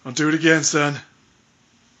 I'll do it again, son.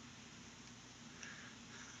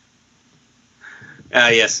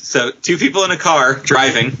 Yes. So 2 people in a car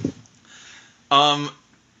driving.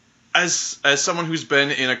 As someone who's been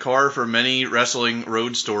in a car for many wrestling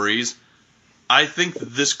road stories, I think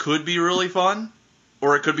this could be really fun,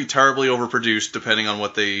 or it could be terribly overproduced, depending on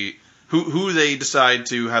what who they decide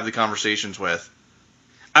to have the conversations with.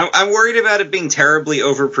 I'm worried about it being terribly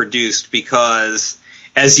overproduced because,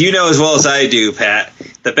 as you know as well as I do, Pat,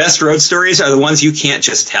 the best road stories are the ones you can't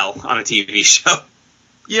just tell on a TV show.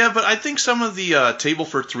 Yeah, but I think some of the Table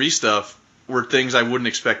for 3 stuff were things I wouldn't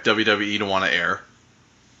expect WWE to want to air.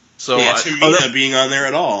 So Yeah, Tamina being on there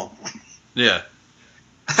at all. Yeah.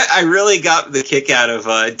 I really got the kick out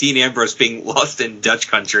of Dean Ambrose being lost in Dutch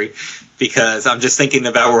country because I'm just thinking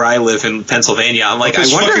about where I live in Pennsylvania. I'm like, I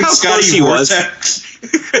wonder how close he was.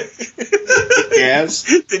 Gas?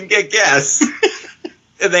 Didn't get gas.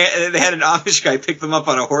 They had an Amish guy pick them up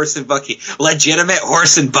on a horse and buggy. Legitimate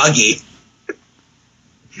horse and buggy.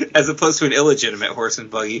 As opposed to an illegitimate horse and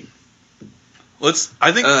buggy.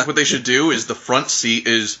 I think what they should do is the front seat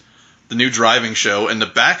is the new driving show, and the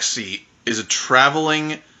back seat is a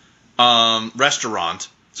traveling restaurant.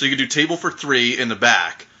 So you can do Table for 3 in the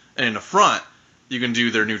back, and in the front, you can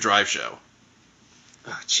do their new drive show.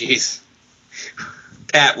 Oh, jeez.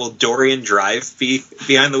 Pat, will Dorian Drive be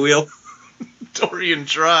behind the wheel? Dorian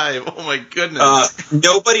Drive, oh my goodness.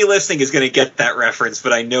 Nobody listening is going to get that reference,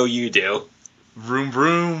 but I know you do. Vroom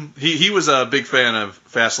vroom. He was a big fan of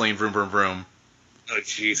Fastlane Vroom Vroom Vroom. Oh,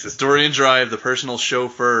 Jesus. Dorian Drive, the personal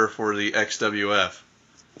chauffeur for the XWF.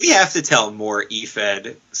 We have to tell more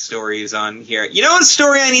EFED stories on here. You know what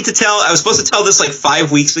story I need to tell? I was supposed to tell this like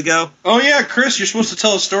 5 weeks ago. Oh, yeah, Chris, you're supposed to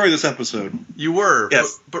tell a story this episode. You were.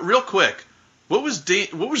 Yes. But real quick, what was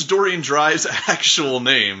Dorian Drive's actual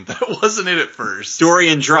name? That wasn't it at first.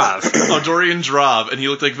 Dorian Drive. Oh, Dorian Drive, and he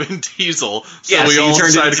looked like Vin Diesel. So Yeah, we so you all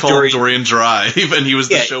turned decided it to into call him Dorian Drive, and he was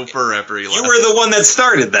the Yeah, chauffeur after he left. You were the one that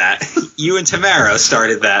started that. You and Tamara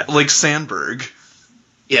started that. Like Sandberg.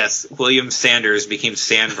 Yes, William Sanders became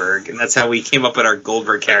Sandberg, and that's how we came up with our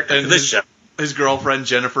Goldberg character And for this show. His girlfriend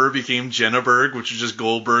Jennifer became Jennaberg, which is just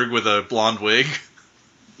Goldberg with a blonde wig.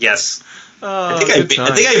 Yes. Oh, I think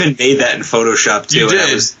I even made that in Photoshop, too. You and did.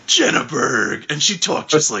 I was, Jennaberg, and she talked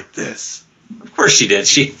just like this. Of course she did.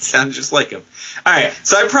 She sounded just like him. All right,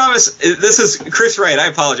 so I promise, this is Chris Wright. I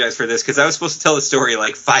apologize for this, because I was supposed to tell the story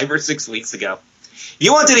like 5 or 6 weeks ago.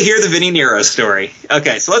 You wanted to hear the Vinny Nero story.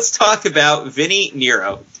 Okay, so let's talk about Vinny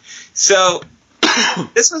Nero. So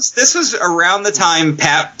this was around the time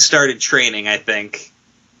Pat started training, I think.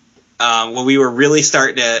 When we were really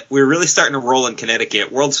starting to roll in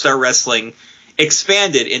Connecticut. World Star Wrestling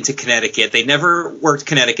expanded into Connecticut. They never worked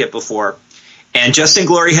Connecticut before. And Justin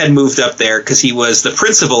Glory had moved up there because he was the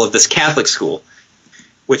principal of this Catholic school,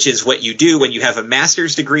 which is what you do when you have a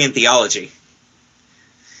master's degree in theology.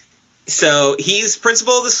 So he's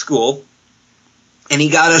principal of the school, and he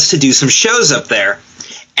got us to do some shows up there.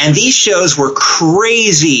 And these shows were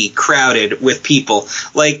crazy crowded with people.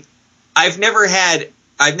 Like, I've never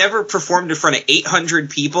performed in front of 800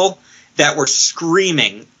 people that were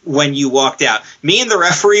screaming when you walked out. Me and the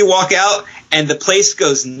referee walk out, and the place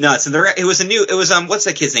goes nuts. And it was what's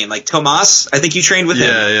that kid's name? Like Tomas? I think you trained with him.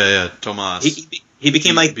 Yeah. Tomas. He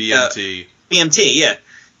became like BMT. BMT,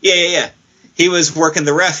 yeah. He was working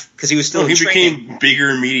the ref because he was still. He training. became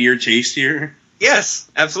bigger, meatier, tastier.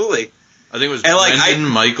 Yes, absolutely. I think it was Brendan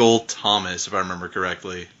Michael Thomas, if I remember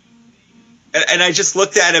correctly. And I just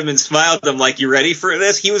looked at him and smiled at him like, you ready for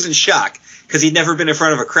this? He was in shock because he'd never been in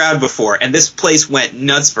front of a crowd before, and this place went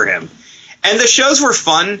nuts for him. And the shows were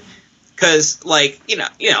fun because, like, you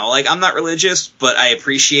know, like, I'm not religious, but I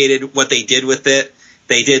appreciated what they did with it.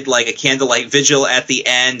 They did, like, a candlelight vigil at the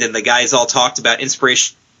end, and the guys all talked about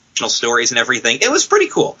inspirational stories and everything. It was pretty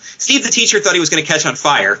cool. Steve the teacher thought he was going to catch on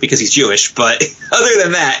fire because he's Jewish, but other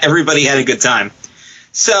than that, everybody had a good time.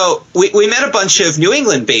 So we met a bunch of New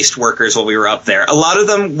England-based workers while we were up there. A lot of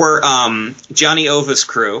them were Johnny Ova's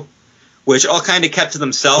crew, which all kind of kept to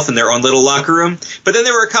themselves in their own little locker room. But then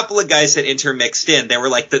there were a couple of guys that intermixed in. They were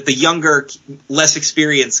like the younger, less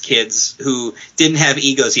experienced kids who didn't have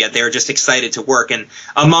egos yet. They were just excited to work. And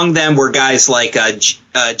among them were guys like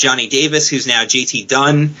Johnny Davis, who's now JT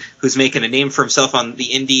Dunn, who's making a name for himself on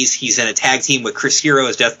the indies. He's in a tag team with Chris Hero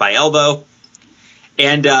as Death by Elbow.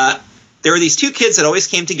 And there were these two kids that always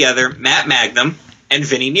came together, Matt Magnum and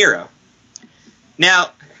Vinny Nero.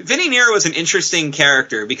 Now, Vinny Nero was an interesting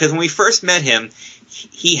character because when we first met him,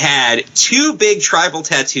 he had two big tribal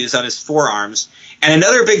tattoos on his forearms and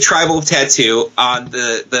another big tribal tattoo on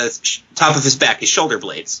the top of his back, his shoulder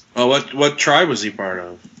blades. Oh, what tribe was he part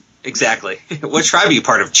of? Exactly. What tribe are you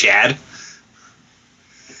part of, Chad?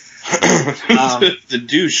 The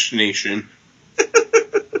Douche Nation.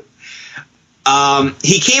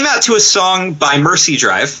 He came out to a song by Mercy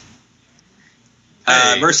Drive.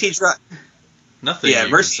 Hey. Mercy Drive. Nothing Yeah, you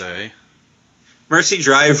Mercy- can say. Mercy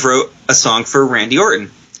Drive wrote a song for Randy Orton.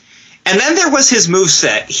 And then there was his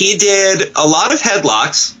moveset. He did a lot of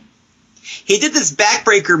headlocks. He did this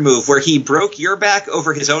backbreaker move where he broke your back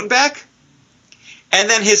over his own back. And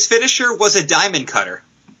then his finisher was a diamond cutter.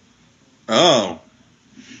 Oh.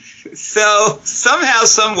 So somehow,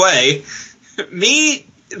 some way, me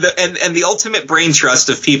and the ultimate brain trust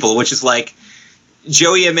of people, which is like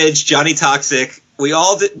Joey Image, Johnny Toxic, we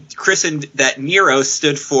all christened that Nero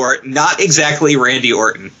stood for not exactly Randy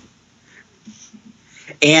Orton.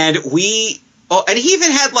 And and he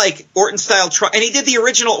even had like Orton style, and he did the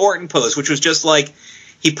original Orton pose, which was just like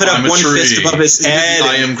he put up one fist above his head. The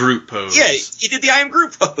I am Groot pose. Yeah, he did the I am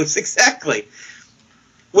Groot pose, exactly.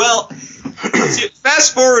 Well,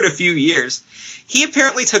 fast forward a few years, he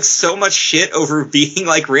apparently took so much shit over being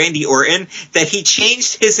like Randy Orton that he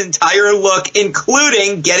changed his entire look,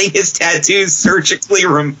 including getting his tattoos surgically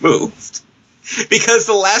removed. Because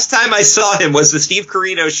the last time I saw him was the Steve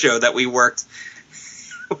Corino show that we worked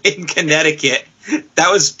in Connecticut.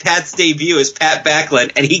 That was Pat's debut as Pat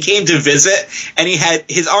Backlund, and he came to visit, and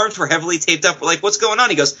his arms were heavily taped up. We're like, what's going on?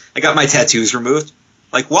 He goes, I got my tattoos removed.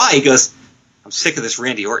 Like, why? He goes, I'm sick of this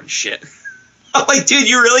Randy Orton shit. I'm like, dude,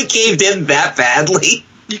 you really caved in that badly?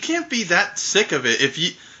 You can't be that sick of it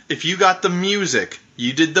if you got the music,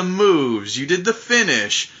 you did the moves, you did the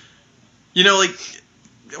finish. You know, like,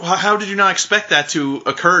 how did you not expect that to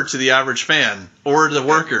occur to the average fan or the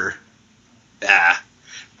worker?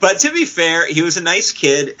 But to be fair, he was a nice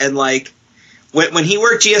kid, and like when he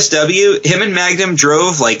worked GSW, him and Magnum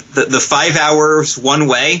drove like the 5 hours one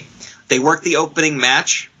way. They worked the opening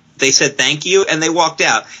match. They said thank you, and they walked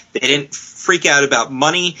out. They didn't freak out about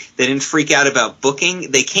money. They didn't freak out about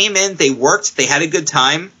booking. They came in, they worked, they had a good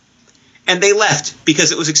time, and they left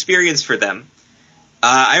because it was experience for them.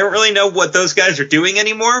 I don't really know what those guys are doing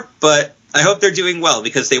anymore, but I hope they're doing well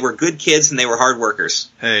because they were good kids and they were hard workers.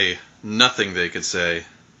 Hey, nothing they could say.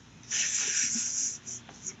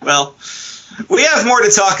 Well, we have more to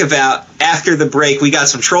talk about after the break. We got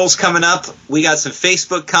some trolls coming up, we got some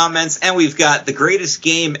Facebook comments, and we've got the greatest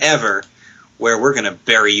game ever, where we're going to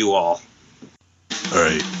bury you all.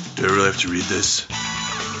 Alright, do I really have to read this?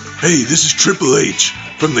 Hey, this is Triple H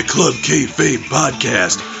from the Club Kayfabe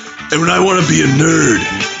podcast. And when I want to be a nerd,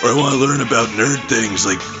 or I want to learn about nerd things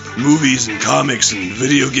like movies and comics and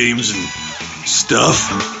video games and stuff,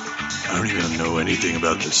 I don't even know anything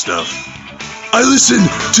about this stuff. I listen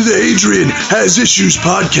to the Adrian Has Issues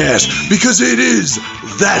podcast because it is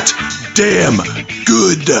that damn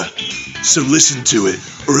good. So listen to it,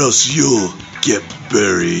 or else you'll get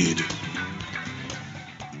buried.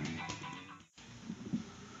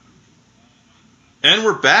 And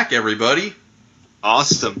we're back, everybody.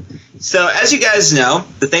 Awesome. So, as you guys know,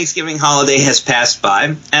 the Thanksgiving holiday has passed by,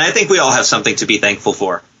 and I think we all have something to be thankful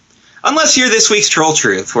for. Unless you're this week's Troll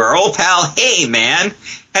Truth, where our old pal, Hey Man,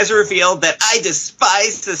 has revealed that I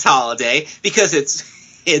despise this holiday because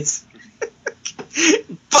it's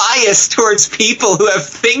biased towards people who have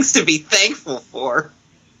things to be thankful for.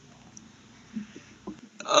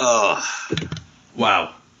 Oh.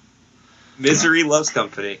 Wow. Misery loves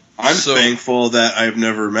company. I'm thankful that I've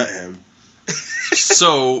never met him.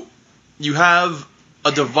 So, you have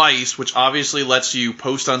a device which obviously lets you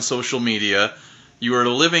post on social media. You are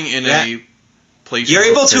living in a place you're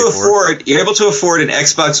able to afford an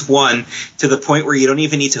Xbox One to the point where you don't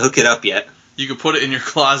even need to hook it up yet. You can put it in your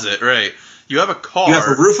closet, right? You have a car. You have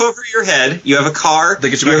a roof over your head. You have a car. That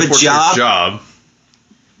gets you have back and a forth to your job.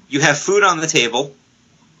 You have food on the table.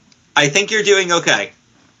 I think you're doing okay.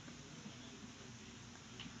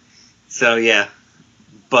 So yeah,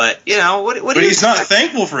 but you know what? But he's not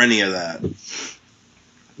thankful for any of that.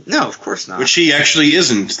 No, of course not. Which he actually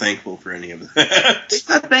isn't thankful for any of that. He's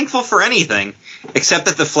not thankful for anything, except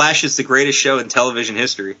that The Flash is the greatest show in television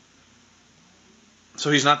history.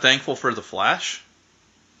 So he's not thankful for the Flash?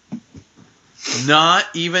 Not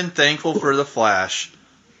even thankful for the Flash.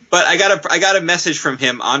 But I got a message from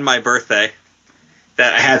him on my birthday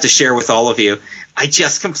that I had to share with all of you. I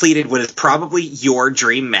just completed what is probably your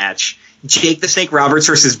dream match. Jake the Snake Roberts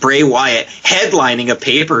versus Bray Wyatt headlining a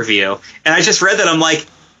pay-per-view. And I just read that, I'm like,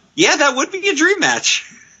 yeah, that would be a dream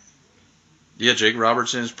match. Yeah, Jake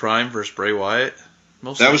Roberts in his prime versus Bray Wyatt.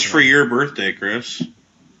 That was for your birthday, Chris.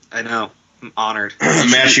 I know. I'm honored. A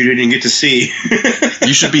match you didn't get to see.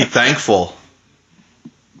 You should be thankful.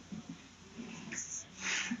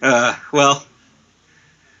 Well,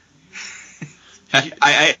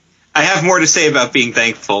 I have more to say about being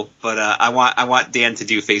thankful, but I want Dan to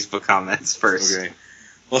do Facebook comments first. Okay.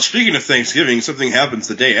 Well, speaking of Thanksgiving, something happens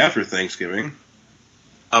the day after Thanksgiving.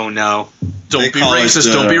 Oh no! Don't They be call it,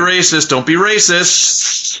 racist. Don't be racist. Don't be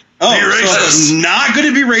racist. Oh, Be so racist. I'm not going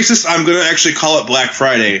to be racist. I'm going to actually call it Black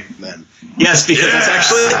Friday then. Yes, because it's Yeah.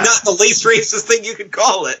 actually not the least racist thing you could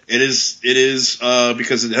call it. It is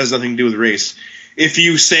because it has nothing to do with race. If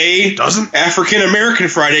you say Doesn't? African American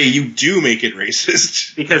Friday, you do make it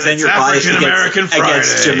racist Because then It's you're biased African-American against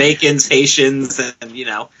Friday. Jamaicans, Haitians, and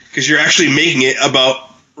because you're actually making it about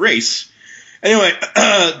race. Anyway,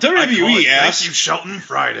 I call WWE it asked, Thank you, Shelton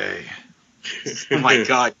Friday. oh my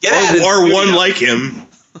god, get out of or the one studio. like him.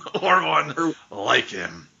 Or one like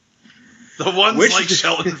him. The ones Which- like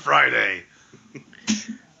Shelton Friday.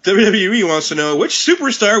 WWE wants to know, which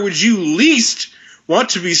superstar would you least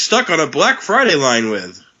want to be stuck on a Black Friday line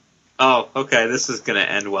with? Oh, okay, this is gonna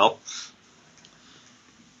end well.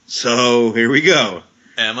 So here we go.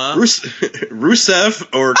 Emma.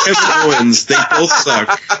 Rusev or Kevin Owens, they both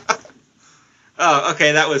suck. Oh,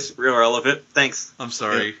 okay, that was real relevant. Thanks. I'm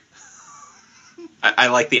sorry. I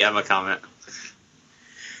like the Emma comment.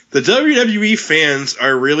 The WWE fans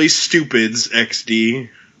are really stupids, XD.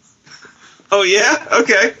 Oh yeah,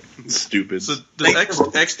 okay. Stupids. So the Thanks for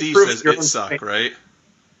XD proving says your it own suck, point. right?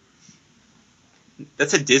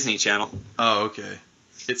 That's a Disney Channel. Oh, okay.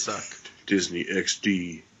 It sucked. Disney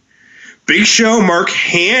XD. Big Show, Mark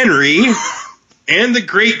Henry, and the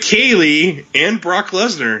Great Kaylee, and Brock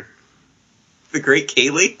Lesnar, The Great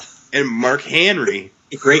Kaylee. and Mark Henry.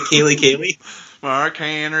 The Great Kaylee. Mark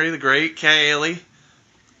Henry, the great Kaylee.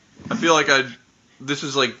 I feel like this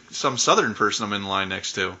is like some Southern person I'm in line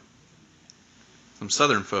next to. Some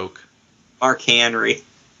Southern folk. Mark Henry.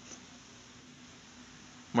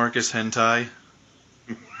 Marcus Hentai.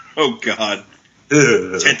 Oh God,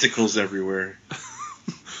 Ugh. tentacles everywhere.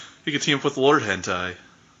 You could team up with Lord Hentai.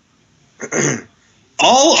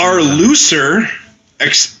 All are looser,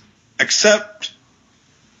 except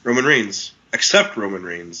Roman Reigns. Except Roman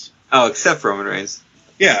Reigns. Oh, except Roman Reigns.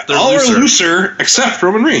 Yeah, They're all looser. are looser except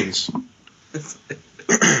Roman Reigns.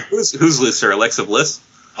 Who's looser, Alexa Bliss?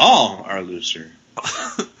 All are looser.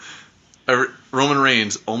 Roman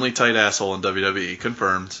Reigns, only tight asshole in WWE.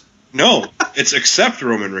 Confirmed. No, it's except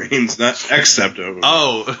Roman Reigns, not except Roman.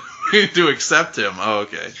 Oh, to accept him. Oh,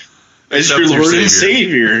 okay. As Except your your Lord and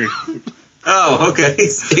savior. Savior. Oh, okay.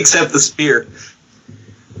 Except the spear.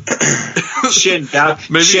 Shin,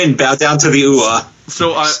 bow down to the ooh-ah.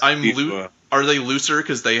 So I'm Steve, Are they looser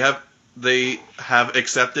because they have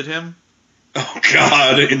accepted him? Oh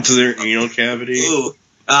God, into their anal cavity. Ooh.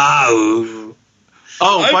 Ah, ooh.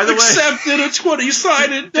 Oh, by I've the way, accepted a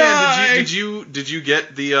 20-sided die. Dan, did you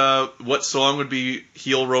get the what song would be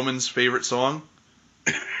heel Roman's favorite song?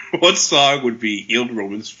 What song would be Healed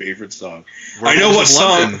Roman's favorite song? I Warriors know what of song.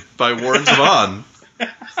 London by Warren Zevon.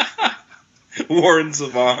 Warren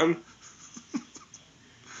Zevon.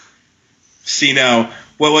 See now,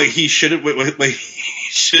 what he should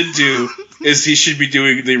do is he should be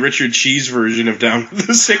doing the Richard Cheese version of Down with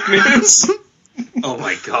the Sickness Oh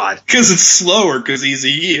my god. because it's slower because he's a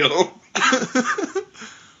heel.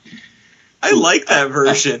 I like that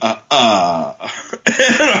version.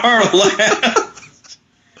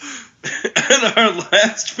 And our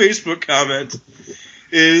last Facebook comment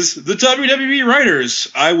is the WWE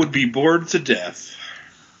writers. I would be bored to death.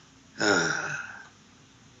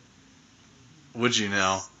 Would you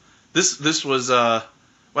now? This was wow.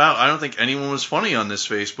 I don't think anyone was funny on this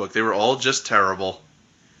Facebook. They were all just terrible.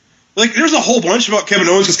 Like, there's a whole bunch about Kevin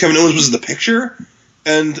Owens because Kevin Owens was in the picture,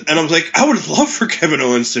 and I was like, I would love for Kevin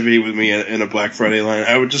Owens to be with me in a Black Friday line.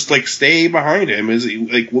 I would just like stay behind him as he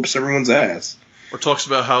like whoops everyone's ass. Or talks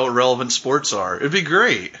about how irrelevant sports are. It'd be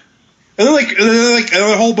great. And then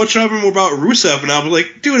a whole bunch of them were about Rusev, and I was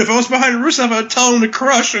like, dude, if I was behind Rusev, I'd tell him to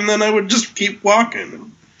crush, and then I would just keep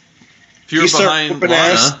walking. If you were You start behind whooping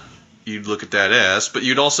Lana, ass. you'd look at that ass, but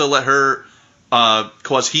you'd also let her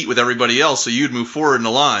cause heat with everybody else, so you'd move forward in the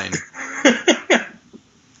line.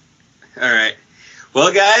 All right.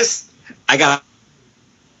 Well, guys, I got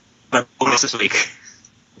a bonus this week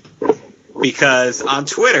because on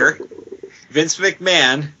Twitter, Vince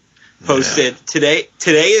McMahon posted today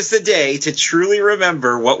is the day to truly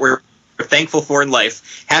remember what we're thankful for in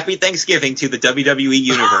life. Happy Thanksgiving to the WWE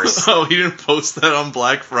Universe. Oh, he didn't post that on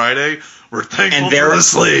Black Friday? We're thankful And there for the are-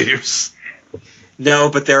 slaves. No,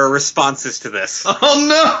 but there are responses to this. Oh,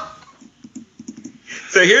 no!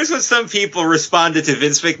 So here's what some people responded to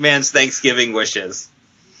Vince McMahon's Thanksgiving wishes.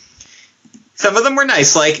 Some of them were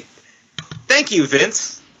nice, like, "Thank you,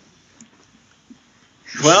 Vince."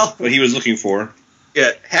 Well, What he was looking for.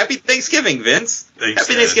 yeah, happy Thanksgiving, Vince. Thanks,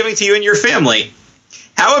 Happy Dad. Thanksgiving to you and your family.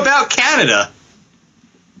 How about Canada?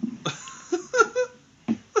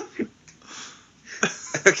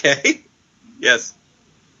 Okay. Yes.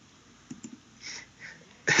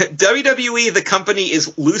 WWE, the company,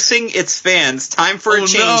 is loosing its fans. Time for a Oh,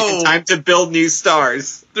 change no. and time to build new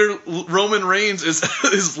stars. Roman Reigns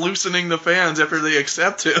is loosening the fans after they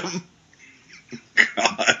accept him.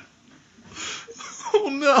 God. Oh,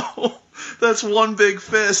 no. That's one big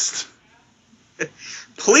fist.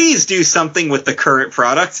 Please do something with the current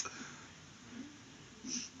product.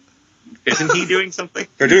 Isn't he doing something?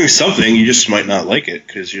 They're doing something, you just might not like it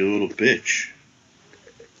because you're a little bitch.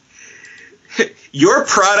 Your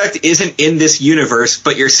product isn't in this universe,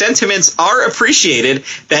 but your sentiments are appreciated.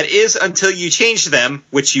 That is until you change them,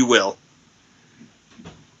 which you will.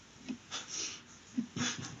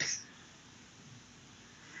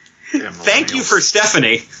 Damn Thank you millennials. for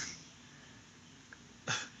Stephanie.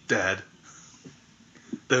 Dad.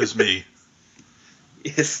 That was me.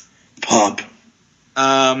 Yes. Pop.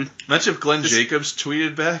 Imagine if Glenn Jacobs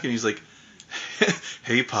tweeted back and he's like,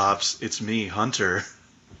 "Hey, Pops, it's me, Hunter."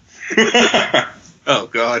 Oh,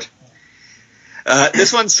 God.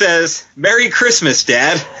 This one says, "Merry Christmas,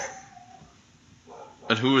 Dad."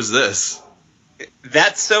 And who is this?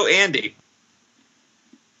 That's so Andy.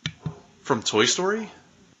 From Toy Story?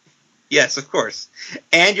 Yes, of course.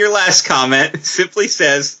 And your last comment simply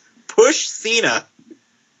says, "Push Cena."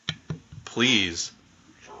 Please.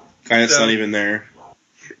 Kind of So- not even there.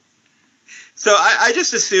 So I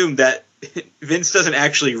just assumed that Vince doesn't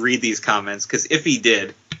actually read these comments, because if he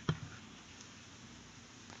did,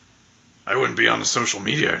 I wouldn't be on the social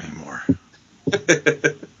media anymore.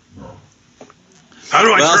 How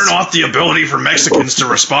do I Well, turn off the ability for Mexicans to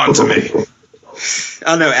respond to me? I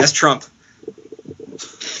don't know, ask Trump.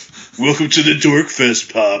 Welcome to the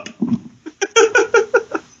Dorkfest, Pop.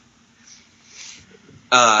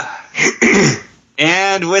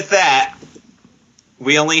 And with that,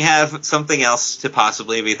 we only have something else to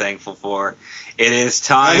possibly be thankful for. It is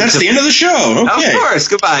time And that's to... the end of the show. Okay. Of course,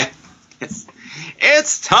 goodbye.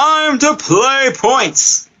 It's time to play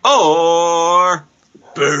points. Or...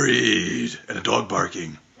 Buried. And a dog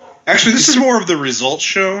barking. Actually, this is more of the results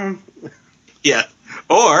show. Yeah.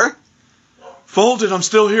 Or... Folded, I'm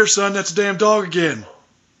still here, son. That's a damn dog again.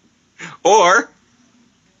 Or...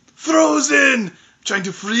 Frozen! Trying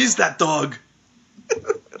to freeze that dog.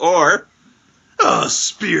 Or... Oh,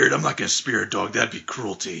 speared. I'm not gonna spear a dog. That'd be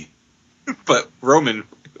cruelty. But, Roman,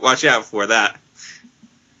 watch out for that.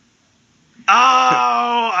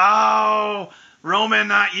 Oh, Roman,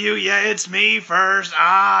 not you. Yeah, it's me first.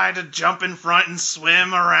 I had to jump in front and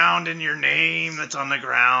swim around in your name that's on the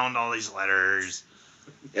ground, all these letters.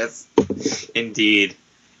 Yes, indeed.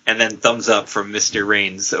 And then thumbs up from Mr.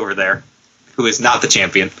 Reigns over there, who is not the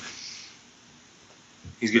champion.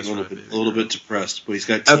 He's getting a little bit depressed, but he's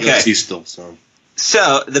got Okay. TLC still, so.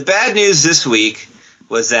 So, the bad news this week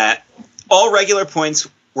was that all regular points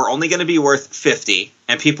were only going to be worth 50,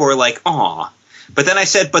 and people were like, aw. But then I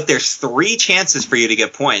said, but there's 3 chances for you to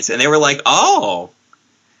get points, and they were like, oh.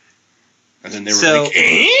 And then they were So- like,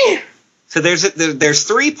 eh? So there's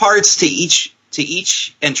 3 parts to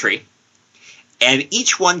each entry, and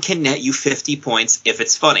each one can net you 50 points if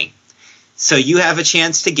it's funny. So you have a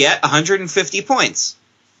chance to get 150 points,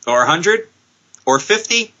 or 100, or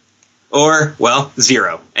 50, or, well,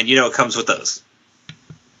 0. And you know it comes with those.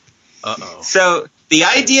 Uh-oh. So the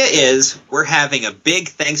idea is we're having a big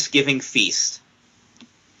Thanksgiving feast.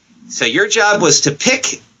 So your job was to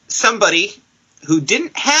pick somebody who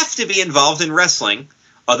didn't have to be involved in wrestling,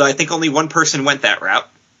 although I think only one person went that route.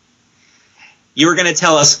 You were going to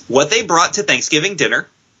tell us what they brought to Thanksgiving dinner,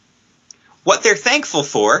 what they're thankful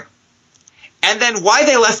for, and then why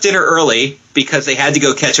they left dinner early because they had to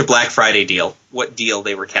go catch a Black Friday deal, what deal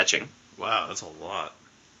they were catching. Wow, that's a lot.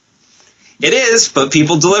 It is, but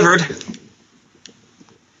people delivered.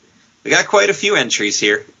 We got quite a few entries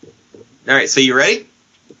here. All right, so you ready?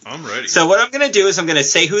 I'm ready. So what I'm going to do is I'm going to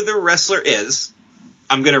say who the wrestler is.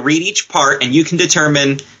 I'm going to read each part, and you can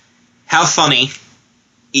determine how funny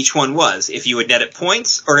each one was, if you would net it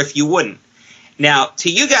points or if you wouldn't. Now,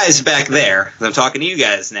 to you guys back there, I'm talking to you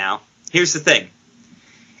guys now, here's the thing.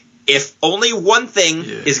 If only one thing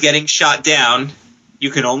is getting shot down, you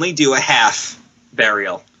can only do a half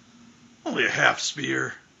burial. Only a half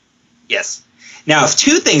spear. Yes. Now, if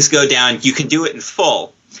two things go down, you can do it in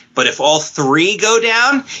full. But if all three go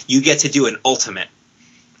down, you get to do an ultimate.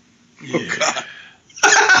 Yeah. Oh, God.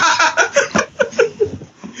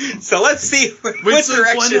 So let's see Wait, what so if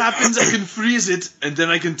direction. one happens, I can freeze it, and then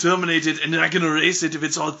I can terminate it, and then I can erase it if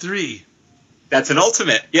it's all three. That's an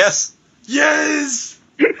ultimate, yes. Yes!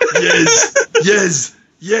 Yes! Yes!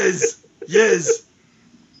 Yes! Yes!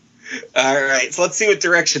 All right, so let's see what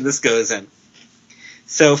direction this goes in.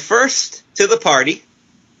 So first to the party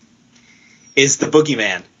is the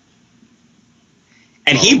boogeyman.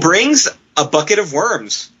 And he brings a bucket of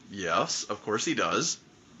worms. Yes, of course he does.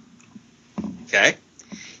 Okay.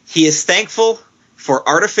 He is thankful for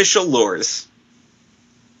artificial lures.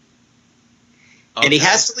 And he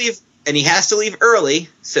has to leave early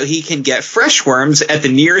so he can get fresh worms at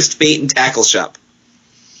the nearest bait and tackle shop.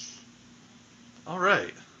 All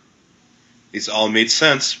right. These all made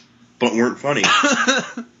sense, but weren't funny.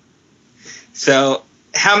 So,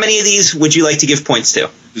 how many of these would you like to give points to?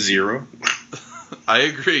 0. I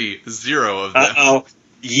agree. 0 of them. Uh-oh.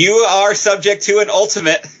 You are subject to an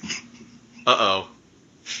ultimate. Uh-oh.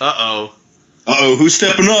 Uh-oh. Uh-oh, who's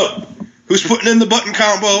stepping up? Who's putting in the button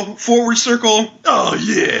combo? Forward circle. Oh,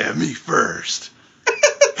 yeah, me first.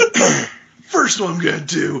 First one I'm gonna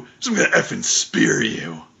do is I'm gonna effing spear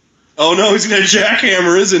you. Oh no, he's gonna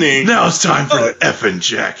jackhammer, isn't he? Now it's time for the effing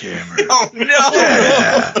jackhammer. Oh, no.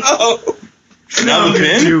 Yeah. Oh. Now I'm the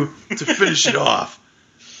gonna pin? do, to finish it off,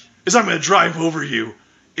 is I'm gonna drive over you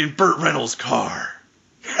in Burt Reynolds' car.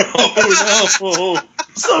 Oh no.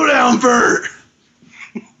 Slow down, Burt!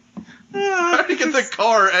 How did he get the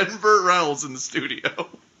car and Burt Reynolds in the studio?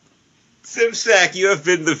 Simsack, you have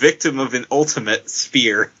been the victim of an ultimate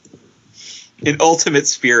spear. An ultimate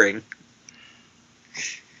spearing.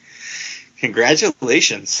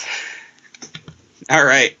 Congratulations. All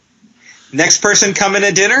right. Next person coming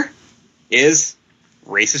to dinner is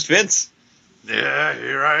Racist Vince. Yeah,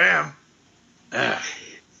 here I am. Ah.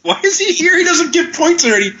 Why is he here? He doesn't get points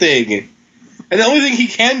or anything. And the only thing he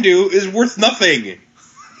can do is worth nothing.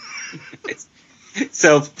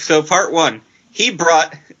 So part one. He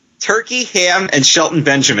brought turkey, ham, and Shelton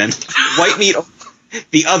Benjamin. White meat,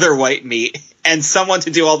 the other white meat, and someone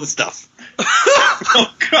to do all the stuff.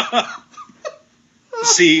 Oh god.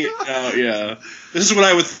 See, yeah. This is what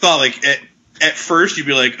I would thought. Like at first, you'd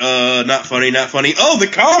be like, not funny, not funny. Oh, the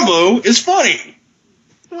combo is funny.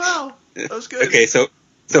 Wow. That was good. Okay, so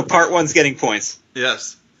part one's getting points.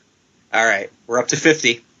 Yes. All right, we're up to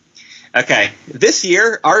 50. Okay, this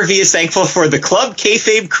year, RV is thankful for the Club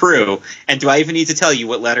Kayfabe crew. And do I even need to tell you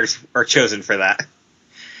what letters are chosen for that?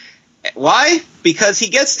 Why? Because he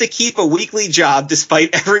gets to keep a weekly job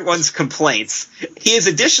despite everyone's complaints. He is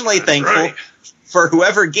additionally thankful right. for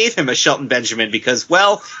whoever gave him a Shelton Benjamin because,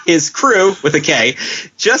 well, his crew, with a K,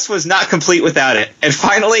 just was not complete without it. And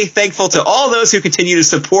finally, thankful to all those who continue to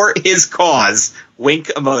support his cause. Wink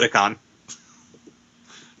emoticon.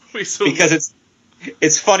 Wait, so Because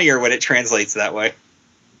it's funnier when it translates that way.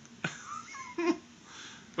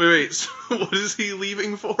 wait. So what is he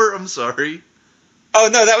leaving for? I'm sorry. Oh,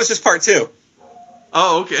 no, that was just part two.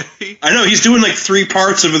 Oh, okay. I know he's doing like 3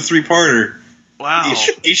 parts of a 3-parter. Wow.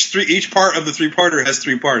 Each part of the 3-parter has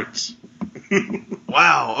 3 parts.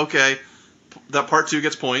 Wow. Okay. That part 2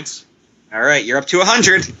 gets points. All right, you're up to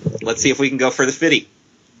 100. Let's see if we can go for the 50.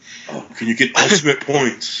 Oh, can you get ultimate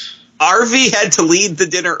points? RV had to leave the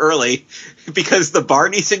dinner early because the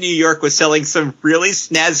Barney's in New York was selling some really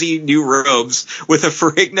snazzy new robes with a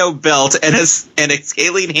Ferrigno belt and a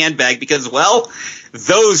scaling handbag because, well,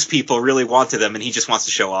 those people really wanted them and he just wants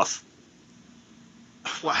to show off.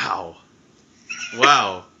 Wow.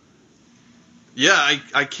 Wow. Yeah,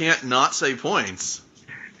 I can't not say points.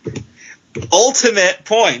 Ultimate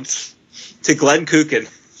points to Glenn Kukin.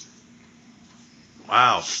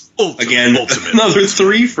 Wow. Again, another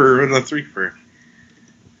 3-fer.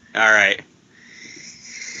 All right.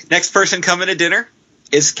 Next person coming to dinner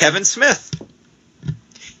is Kevin Smith.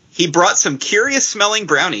 He brought some curious-smelling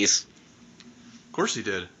brownies. Of course he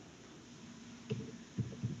did.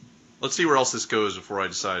 Let's see where else this goes before I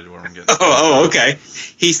decide where I'm getting. Oh, okay.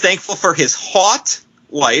 He's thankful for his hot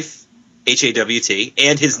wife, HAWT,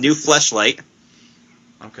 and his new fleshlight.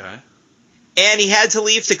 Okay. And he had to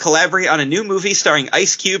leave to collaborate on a new movie starring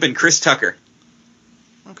Ice Cube and Chris Tucker.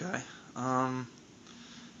 Okay.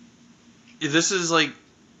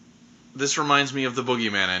 This reminds me of the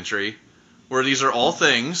Boogeyman entry, where these are all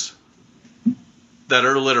things that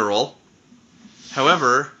are literal.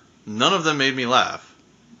 However, none of them made me laugh.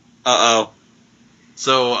 Uh-oh.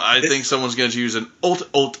 So I think someone's going to use an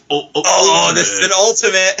Oh, ultimate. this is an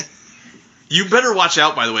ultimate. You better watch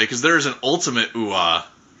out, by the way, because there is an ultimate ooh-ah.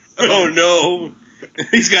 Oh no,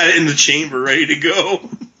 he's got it in the chamber ready to go.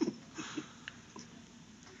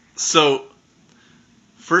 So,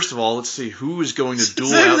 first of all, let's see who is going to duel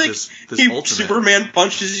So, out like, this he, ultimate. Superman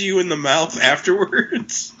punches you in the mouth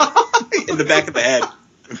afterwards. In the back of the head.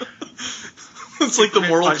 It's like the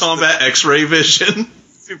Mortal Kombat X-ray vision.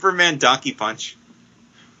 Superman Donkey Punch.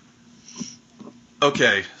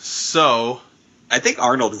 Okay, so I think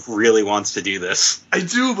Arnold really wants to do this. I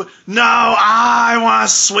do, but no, I want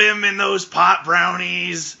to swim in those pot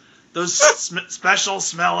brownies. Those special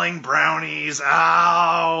smelling brownies.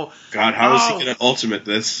 Ow. God, how is he Oh. going to ultimate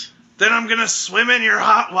this? Then I'm going to swim in your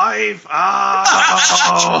hot wife.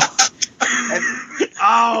 Oh.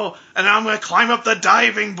 Oh, and I'm going to climb up the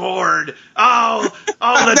diving board. Oh,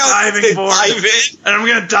 the diving board. Dive in. And I'm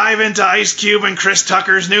going to dive into Ice Cube and Chris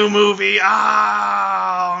Tucker's new movie. Oh,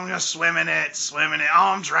 I'm going to swim in it. Oh,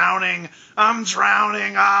 I'm drowning.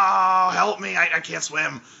 Oh, help me. I can't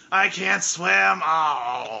swim.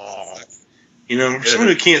 Oh. You know, for someone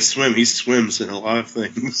who can't swim, he swims in a lot of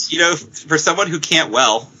things. You know, for someone who can't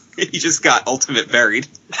well, he just got ultimate buried.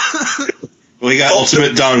 Well, he got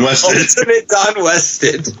ultimate Don Weston. Ultimate Don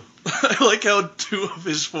Weston. I like how two of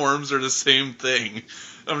his forms are the same thing.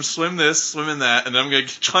 I'm swim this, swim in that, and I'm going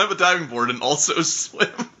to climb a diving board and also swim.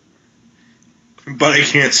 But I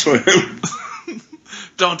can't swim.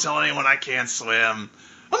 Don't tell anyone I can't swim.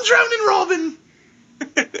 I'm drowning, Robin.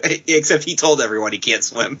 Except he told everyone he can't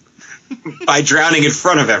swim. By drowning in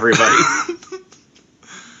front of everybody.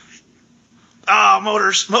 Oh,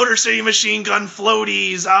 Motor City Machine Gun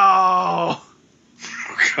floaties. Oh.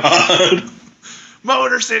 God.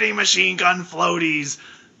 Motor City Machine Gun floaties.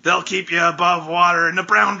 They'll keep you above water in the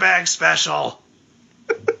brown bag special.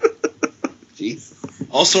 Jeez.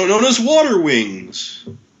 Also known as water wings.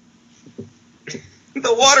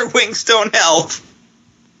 The water wings don't help.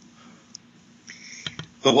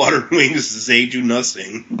 The water wings, they do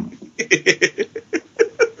nothing.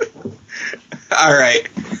 All right.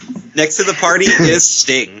 Next to the party is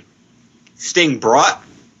Sting. Sting brought.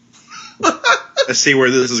 Let's see where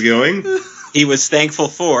this is going. He was thankful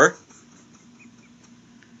for.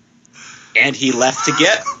 And he left to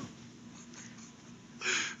get.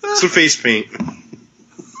 Some face paint.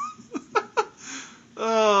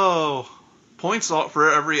 Oh. Points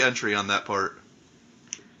for every entry on that part.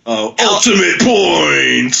 Oh, ultimate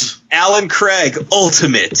points! Alan Craig,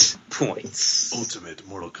 ultimate points. Ultimate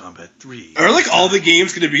Mortal Kombat 3. Are like all the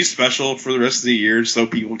games going to be special for the rest of the year so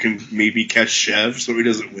people can maybe catch Chev so he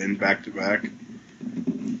doesn't win back to back?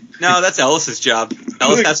 No, that's Ellis's job.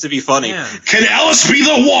 Ellis has to be funny. Yeah. Can Alice be the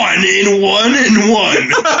one in 1 and 1?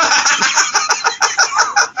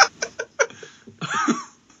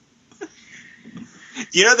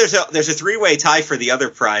 You know, there's a 3-way tie for the other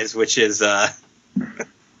prize, which is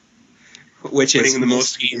Winning the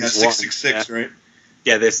most games games, won. 666, Yeah. right?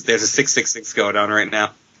 Yeah, there's a 666 going on right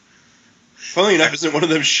now. Funnily enough, isn't one of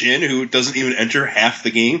them Shin who doesn't even enter half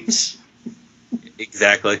the games?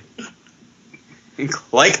 Exactly.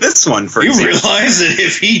 Like this one, for You example. realize that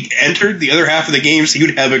if he entered the other half of the games, he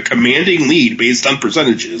would have a commanding lead based on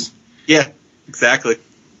percentages. Yeah, exactly.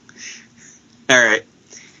 All right.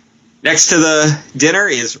 Next to the dinner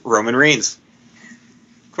is Roman Reigns.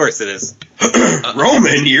 Of course it is.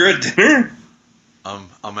 Roman, you're at dinner?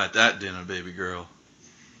 I'm at that dinner, baby girl.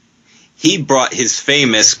 He brought his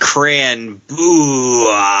famous cranberry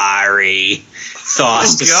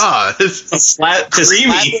sauce Oh, God.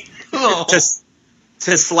 Creamy. Oh.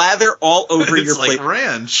 to slather all over It's your like plate.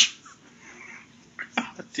 ranch.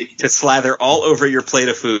 To slather all over your plate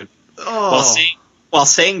of food. Oh. While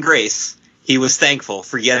saying grace, he was thankful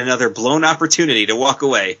for yet another blown opportunity to walk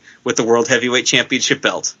away with the World Heavyweight Championship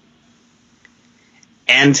belt.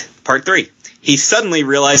 And part 3. He suddenly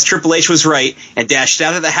realized Triple H was right and dashed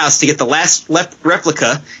out of the house to get the last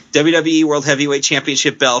replica WWE World Heavyweight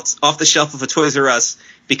Championship belt off the shelf of a Toys R Us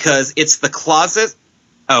because it's the closest.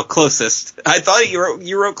 I thought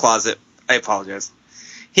you wrote closet. I apologize.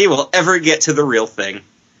 He will ever get to the real thing.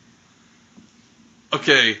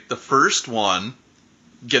 Okay, the first one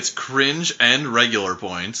gets cringe and regular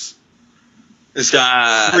points. Is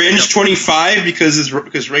cringe 25 because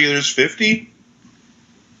regular is 50?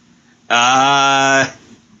 Yeah.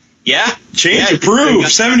 Change Yeah, approved.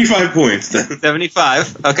 75 points then.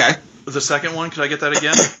 75. Okay. The second one, could I get that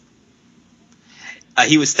again?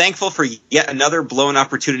 He was thankful for yet another blown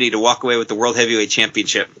opportunity to walk away with the World Heavyweight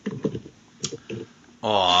Championship.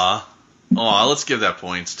 Aw, let's give that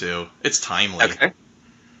points too. It's timely. Okay.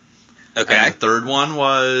 And the third one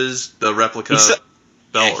was the replica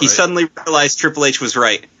belt, He right? suddenly realized Triple H was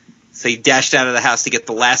right. So he dashed out of the house to get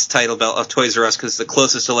the last title belt of Toys R Us because it's the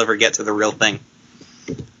closest he'll ever get to the real thing.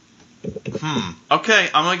 Okay,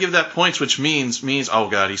 I'm gonna give that points, which means. Oh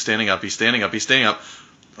god, he's standing up.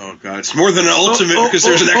 Oh god, it's more than an ultimate because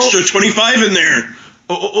there's an extra 25 in there.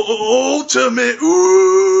 Ultimate.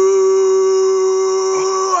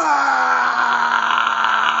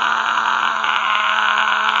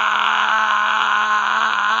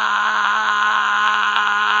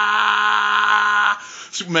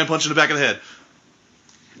 Superman punch in the back of the head.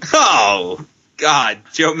 Oh, God.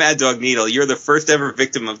 Joe Mad Dog Needle, you're the first ever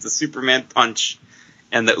victim of the Superman punch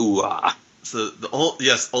and the ooh-ah. So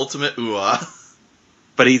ultimate ooh-ah.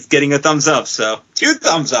 But he's getting a thumbs up, so 2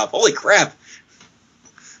 thumbs up. Holy crap.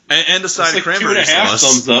 And a side of It's like cranberry 2.5 sauce.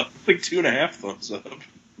 thumbs up. It's like 2.5 thumbs up.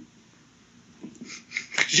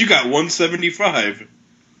 Because you got 175.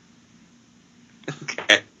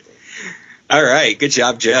 Okay. All right. Good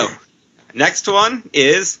job, Joe. Next one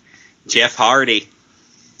is Jeff Hardy.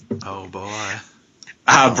 Oh boy.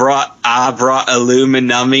 I brought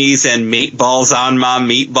aluminummies and meatballs on my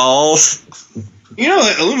meatballs. You know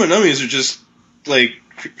that aluminummies are just like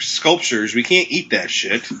sculptures. We can't eat that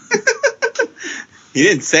shit. He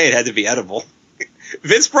didn't say it had to be edible.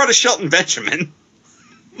 Vince brought a Shelton Benjamin.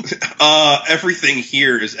 Everything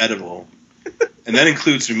here is edible. And that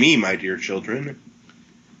includes me, my dear children.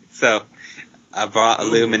 So, I brought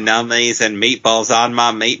aluminummies and meatballs on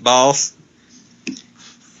my meatballs.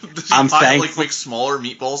 I'm thankful. Like make smaller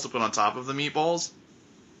meatballs to put on top of the meatballs.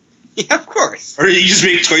 Yeah, of course. Or you just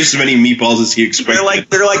make twice as many meatballs as he expected.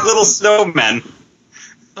 They're like little snowmen.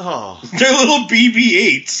 Oh, They're little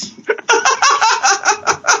BB-8s.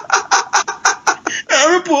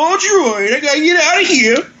 I'm a poor droid. I gotta get out of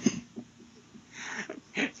here.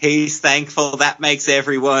 He's thankful that makes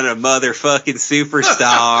everyone a motherfucking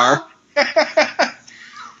superstar.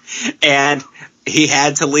 And he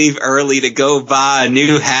had to leave early to go buy a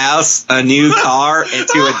new house, a new car, and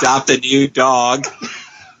to adopt a new dog.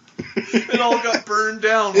 it all got burned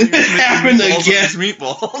down when he was It making happened meatballs with again. his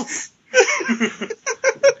meatballs.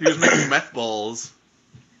 He was making meth balls.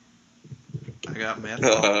 I got meth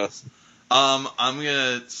balls. I'm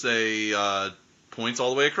gonna say points all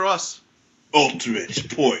the way across. Ultimate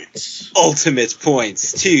points. Ultimate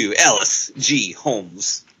points to Ellis G.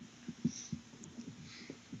 Holmes.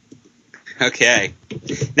 Okay.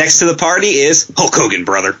 Next to the party is Hulk Hogan,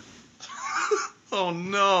 brother. Oh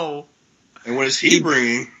no. And what is he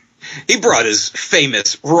bringing? He brought his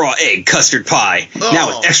famous raw egg custard pie, now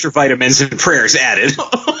Oh. with extra vitamins and prayers added.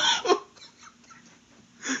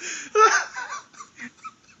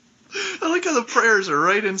 I like how the prayers are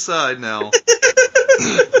right inside now.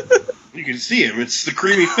 You can see him. It's the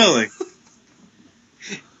creamy filling.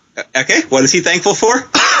 Okay, what is he thankful for?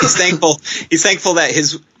 He's thankful that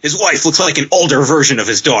his wife looks like an older version of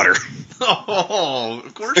his daughter. Oh,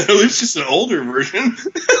 of course. At least just an older version.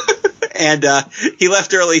 And he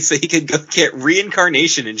left early so he could go get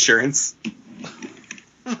reincarnation insurance.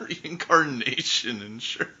 Reincarnation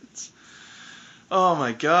insurance. Oh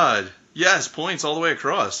my god. Yes, points all the way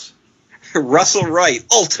across. Russell Wright,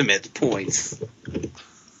 ultimate points.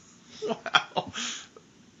 Wow.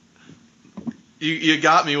 You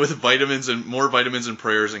got me with vitamins and more vitamins and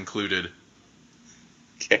prayers included.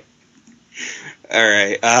 Okay. All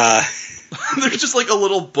right. There's just like a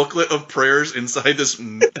little booklet of prayers inside this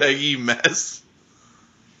peggy mess.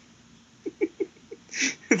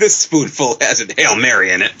 This spoonful has a Hail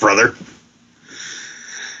Mary in it, brother.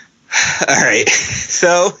 All right.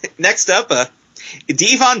 So, next up,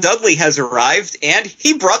 Devon Dudley has arrived, and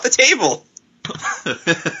he brought the table.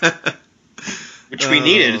 Which we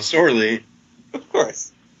needed sorely. Of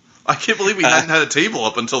course. I can't believe we hadn't had a table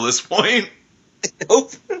up until this point.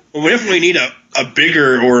 Nope. Well, we definitely need a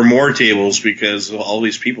bigger or more tables because of all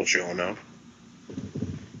these people showing up.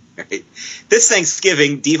 Right. This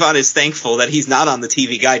Thanksgiving, Devon is thankful that he's not on the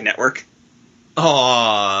TV Guide Network.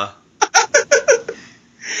 Aww.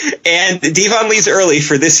 And Devon leaves early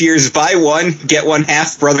for this year's buy one, get one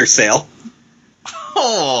half brother sale.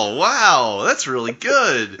 Oh, wow. That's really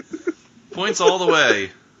good. Points all the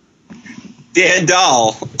way. Dan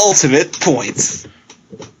Dahl, ultimate points.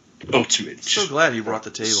 Ultimate. So glad he brought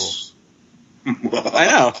the table. I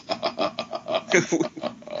know.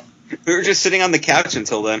 We were just sitting on the couch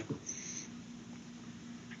until then.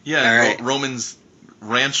 Yeah, All right. Roman's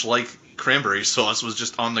ranch-like cranberry sauce was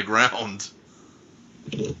just on the ground.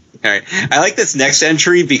 All right. I like this next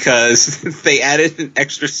entry because they added an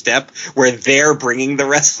extra step where they're bringing the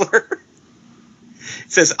wrestler.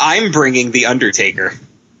 It says, I'm bringing the Undertaker.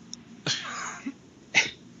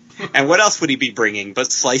 And what else would he be bringing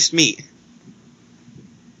but sliced meat?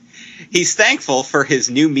 He's thankful for his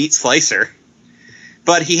new meat slicer,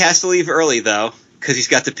 but he has to leave early though because he's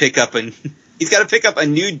got to pick up a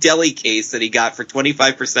new deli case that he got for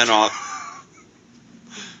 25% off.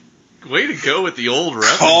 Way to go with the old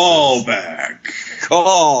references.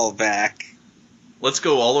 Call back. Let's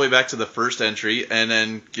go all the way back to the first entry and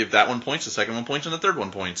then give that one points, the second one points, and the third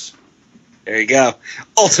one points. There you go.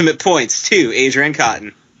 Ultimate points to Adrian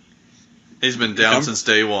Cotton. He's been down since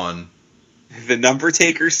day one. The Number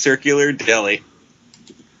Taker Circular Deli.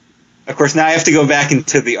 Of course, now I have to go back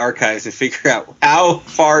into the archives and figure out how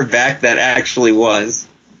far back that actually was.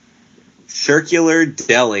 Circular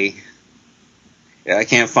Deli. Yeah, I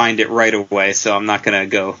can't find it right away, so I'm not going to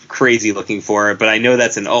go crazy looking for it, but I know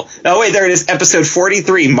that's an old... Oh, wait, there it is. Episode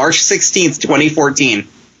 43, March 16th, 2014.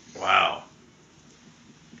 Wow.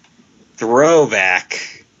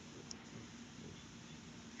 Throwback.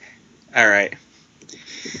 All right.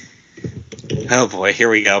 Oh boy, here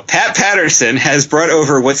we go. Pat Patterson has brought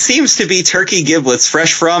over what seems to be turkey giblets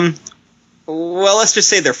fresh from... Well, let's just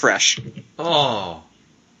say they're fresh. Oh.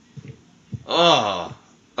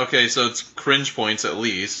 Okay, so it's cringe points at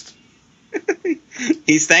least.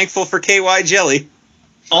 He's thankful for KY jelly.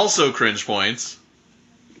 Also cringe points.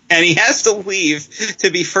 And he has to leave to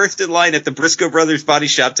be first in line at the Briscoe Brothers body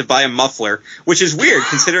shop to buy a muffler, which is weird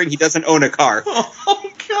considering he doesn't own a car.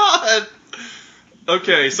 Oh, God.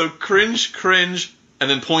 Okay, so cringe, and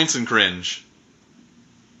then points and cringe.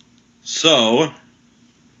 So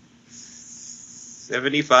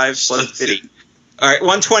 75 plus 50. All right,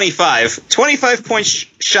 125. 25 points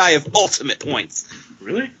shy of ultimate points.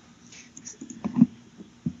 really?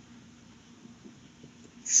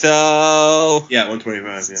 So... Yeah, 125.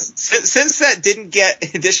 Yeah. Since that didn't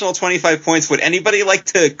get additional 25 points, would anybody like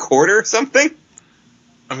to quarter something?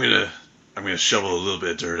 I'm gonna shovel a little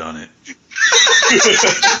bit of dirt on it.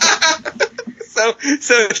 So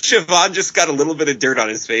Siobhan just got a little bit of dirt on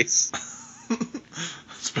his face.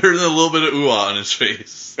 It's better than a little bit of ooh-ah on his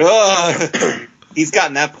face. He's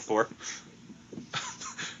gotten that before.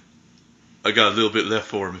 I got a little bit left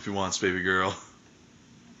for him if he wants, baby girl.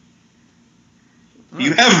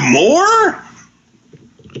 You have more?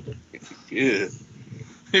 Ew.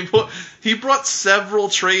 He brought several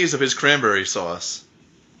trays of his cranberry sauce.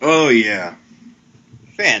 Oh, yeah.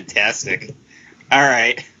 Fantastic. All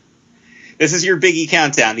right. This is your biggie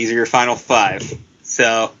countdown. These are your final 5.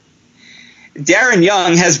 So, Darren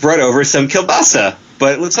Young has brought over some kielbasa,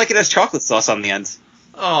 but it looks like it has chocolate sauce on the end.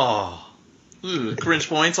 Oh. Cringe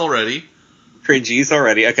points already. Cringies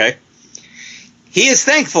already, okay. He is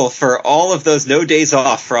thankful for all of those no days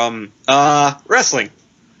off from wrestling.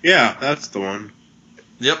 Yeah, that's the one.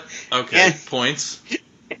 Yep. Okay. And- Points.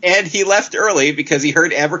 And he left early because he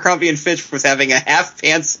heard Abercrombie & Fitch was having a half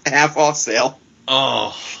pants, half off sale.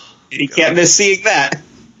 Oh. And he can't miss seeing that.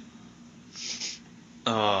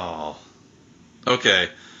 Oh. Okay.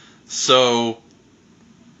 So,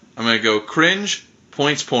 I'm going to go cringe,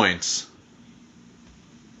 points.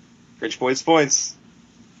 Rich points.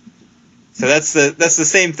 So that's the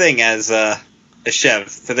same thing as a Chev.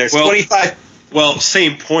 So there's 25. Well,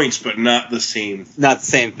 same points, but not the same. Not the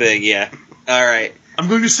same thing, yeah. All right. I'm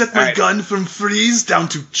going to set my All right. gun from freeze down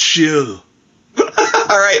to chill.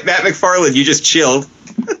 All right, Matt McFarland, you just chilled.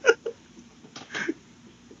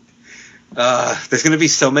 There's going to be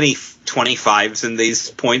so many 25s in these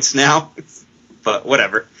points now. But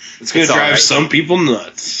whatever. It's going to all drive right. some people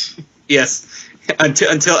nuts. Yes.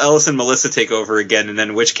 Until Ellis and Melissa take over again, and then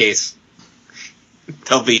in which case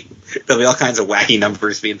there'll be all kinds of wacky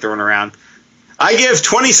numbers being thrown around. I give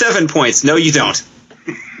 27 points. No, you don't.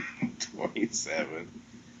 27.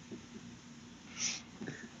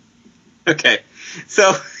 Okay.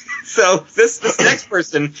 So this next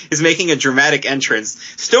person is making a dramatic entrance.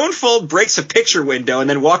 Stonefold breaks a picture window and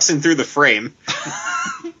then walks in through the frame.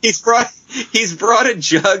 He's brought a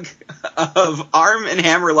jug of Arm and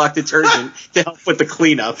Hammerlock detergent to help with the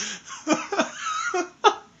cleanup.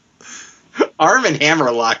 Arm and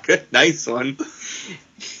Hammerlock, nice one.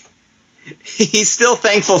 He's still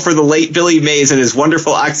thankful for the late Billy Mays and his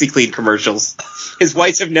wonderful OxyClean commercials. His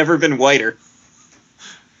whites have never been whiter.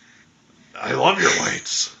 I love your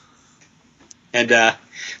whites. And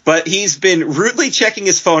but he's been rudely checking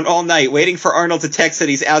his phone all night, waiting for Arnold to text that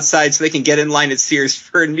he's outside so they can get in line at Sears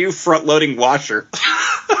for a new front-loading washer.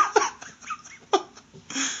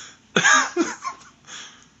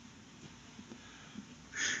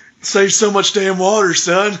 Save so much damn water,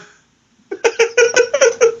 son.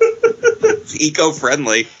 It's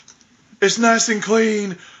eco-friendly. It's nice and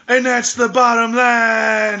clean, and that's the bottom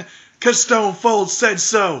line, 'cause Stone Cold said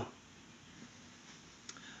so.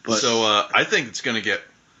 But- So I think it's going to get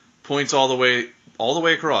points all the way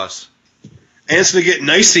across. And it's going to get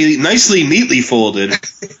nicely, neatly folded.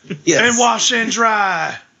 Yes. And wash and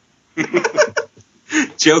dry.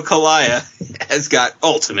 Joe Kalaya has got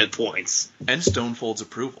ultimate points. And Stone Cold's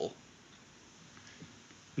approval.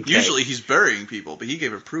 Okay. Usually he's burying people, but he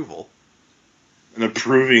gave approval. An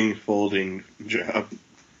approving folding job.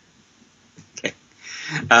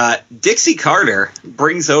 Dixie Carter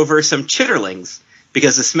brings over some chitterlings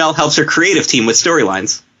because the smell helps her creative team with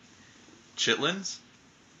storylines. Chitlins?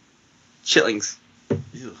 Chitlings.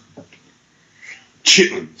 Ew.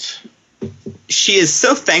 Chitlins. She is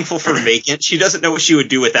so thankful for Vacant, she doesn't know what she would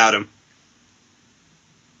do without him.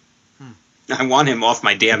 I want him off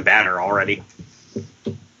my damn banner already.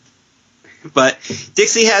 But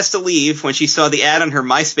Dixie has to leave when she saw the ad on her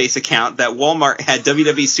MySpace account that Walmart had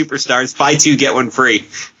WWE superstars buy two, get one free.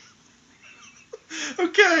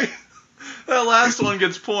 Okay. That last one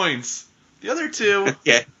gets points. The other two,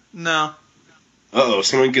 Okay. no. Uh-oh,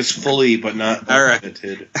 someone gets fully but not All right.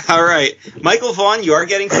 limited. All right. Michael Vaughn, you are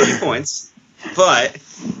getting 30 points. But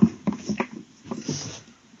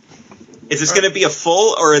is this going to be a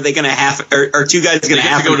full, or are they going to half, or are two guys They going to get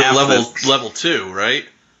half to go and to half level 2, right?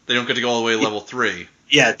 They don't get to go all the way to level 3.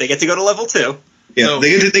 Yeah, they get to go to level 2. Yeah, So-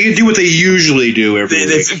 they can do what they usually do every week.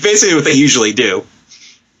 It's basically what they usually do.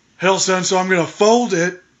 Hell, son, so I'm going to fold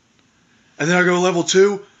it, and then I go to level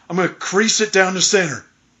 2. I'm going to crease it down the center.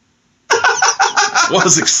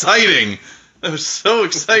 Was exciting. That was so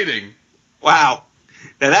exciting. Wow.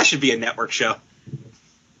 Now that should be a network show.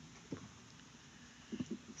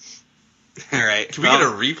 All right. Can we get a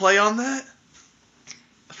replay on that?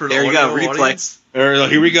 For the There you go, audio replay. audience? All right,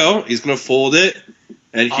 here we go. He's going to fold it,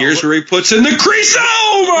 and Oh, here's look- where he puts in the crease.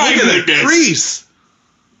 Oh, my Look at the goodness. crease.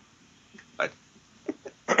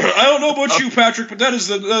 I don't know about you, Patrick, but that is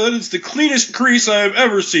the cleanest crease I have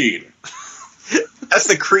ever seen. That's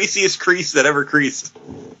the creasiest crease that ever creased.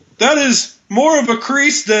 That is more of a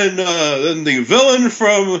crease than the villain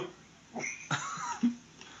from.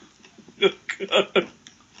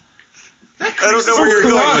 I don't know where you're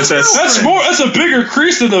going with this. That's a bigger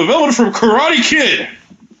crease than the villain from Karate Kid.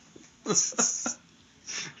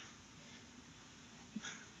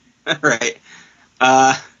 All right.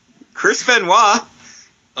 Chris Benoit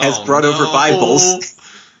has brought over Bibles.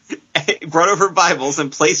 Brought over Bibles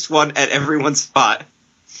and placed one at everyone's spot.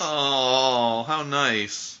 Oh, how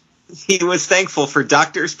nice. He was thankful for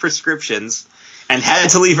doctors' prescriptions and had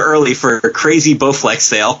to leave early for a crazy Bowflex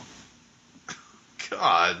sale.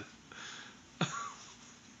 God.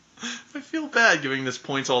 I feel bad giving this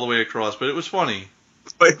points all the way across, but it was funny.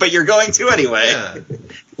 But you're going to anyway. Yeah.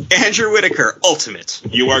 Andrew Whitaker, ultimate.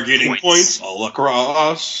 You are getting points all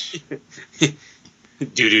across.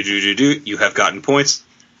 Do. You have gotten points.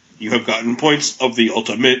 You have gotten points of the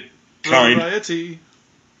ultimate kind. Variety.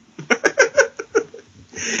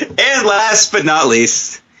 And last but not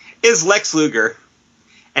least is Lex Luger.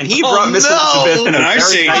 And he brought Miss no! Elizabeth in a And I very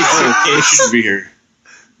say nice he suitcase. should be here.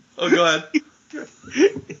 Oh, go ahead.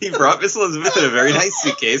 He brought Miss Elizabeth in a very nice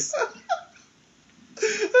suitcase.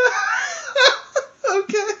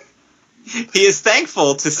 Okay. He is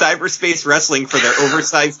thankful to Cyberspace Wrestling for their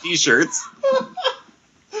oversized t-shirts,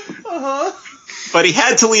 Uh-huh. but he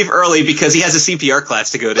had to leave early because he has a CPR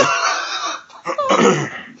class to go to.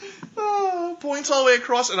 Oh, points all the way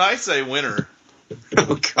across, and I say winner.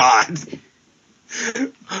 Oh, God.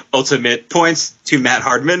 Ultimate points to Matt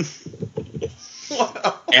Hardman.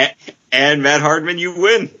 Wow. And Matt Hardman, you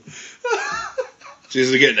win. So he's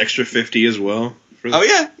going to get an extra 50 as well. Oh,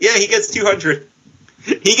 yeah. Yeah, he gets 200.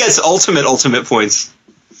 He gets ultimate points.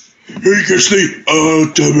 He gets the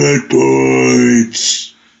ultimate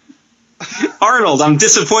points. Arnold, I'm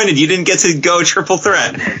disappointed you didn't get to go triple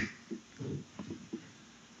threat.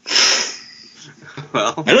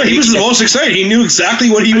 Well, I know, he was the most excited. He knew exactly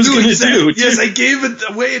what he was going to do. Yes, I gave it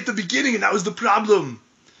away at the beginning, and that was the problem.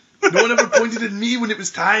 No one ever pointed at me when it was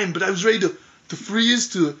time, but I was ready to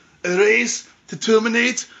freeze, to erase, to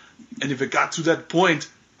terminate, and if it got to that point,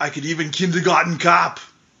 I could even kindergarten cop.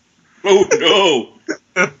 Oh,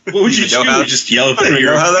 no. What would you know do? how- Just yell I that don't even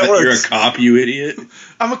you're know how that you're a works. cop, you idiot.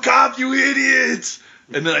 I'm a cop, you idiot!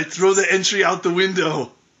 And then I throw the entry out the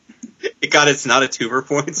window. God, it's not a tuber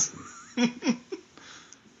points.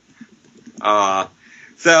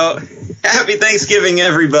 So, happy Thanksgiving,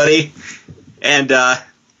 everybody. And I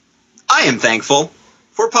am thankful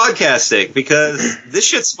for podcasting because this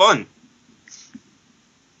shit's fun.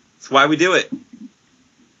 That's why we do it.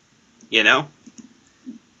 You know?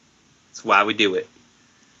 That's why we do it.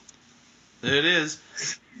 It is.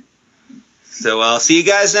 So I'll see you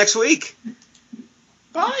guys next week.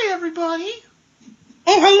 Bye, everybody.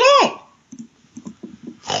 Oh, hello!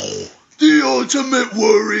 The Ultimate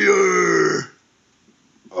Warrior.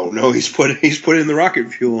 Oh no, he's put in the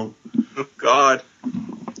rocket fuel. Oh, God.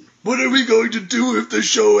 What are we going to do if the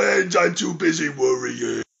show ends? I'm too busy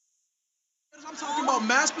worrying. I'm talking about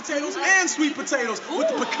mashed potatoes and sweet potatoes with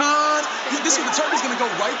the pecan. This is the turkey's gonna go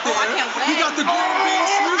right there. I can't wait. We got the green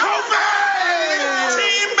beans.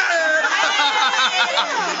 Team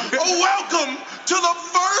Oh, welcome to the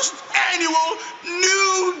first annual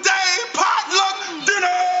New Day Potluck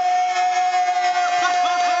Dinner!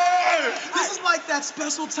 This is like that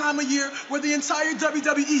special time of year where the entire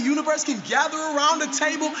WWE universe can gather around the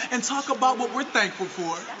table and talk about what we're thankful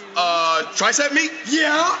for. Tricep meat?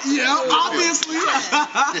 Yeah, obviously.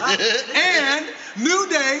 And New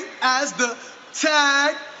Day as the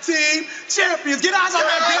tag team champions. Get eyes on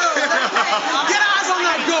that gold. Get eyes on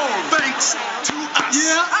that gold. Thanks to us.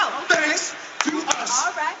 Yeah. Oh. Thanks to us.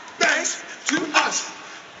 All right. Thanks to us.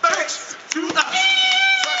 Thanks to us.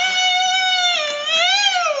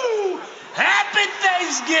 Happy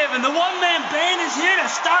Thanksgiving! The one-man band is here to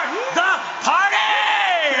start the party!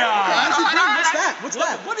 What's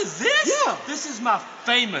that? What is this? Yeah. This is my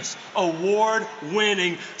famous,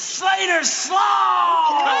 award-winning Slater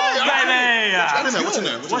Slaw, baby! What's in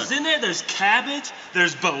there? What's in there? There's cabbage,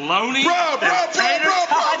 there's bologna, Bro. there's tater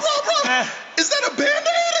tots. Is that a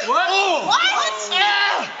Band-Aid? What? What?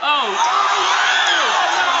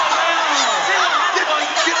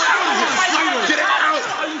 Get out!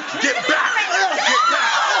 Get back!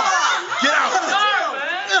 Get out!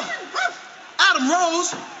 Adam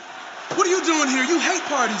Rose, what are you doing here? You hate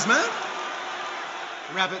parties, man.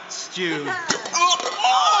 Rabbit stew. Is that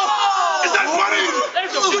funny?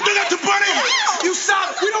 You did that to Bunny! You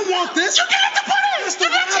stop. We don't want this. You get it to Bunny. It's the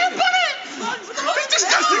rabbit. It's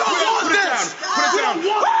disgusting! We don't want this! Put it down!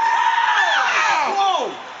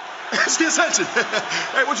 Whoa. Let's get attention.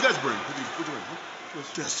 Hey, what you guys bring? What you bring?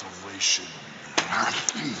 Desolation.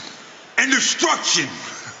 And destruction.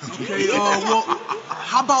 Okay, well,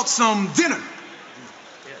 how about some dinner?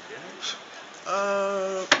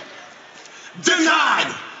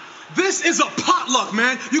 Denied! This is a potluck,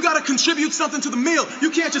 man. You gotta contribute something to the meal. You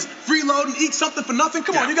can't just freeload and eat something for nothing.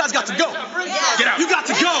 Come on, you guys got to go. Get out. You got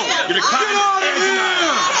to go. You declined Get out of and here.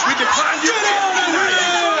 denied. We declined you Get and out of denied.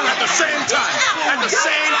 here. At the same time. At the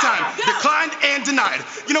same time. Declined and denied.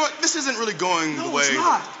 You know what? This isn't really going the No, way it's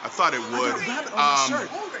not. I thought it would. I got a rabbit on my shirt.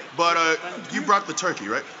 But you brought the turkey,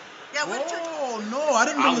 right? Yeah, what turkey? Oh, no, I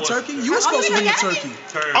didn't bring the turkey. You were supposed to bring the turkey.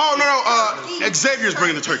 Oh no, Xavier's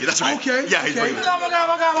bringing the turkey. That's right. Okay, Yeah, he's okay. bringing the turkey.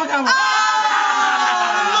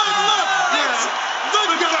 It's the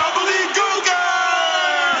Gobbledygooker!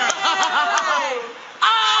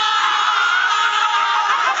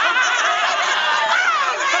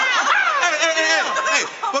 Hey,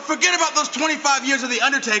 but forget about those 25 years of The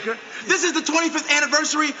Undertaker. This is the 25th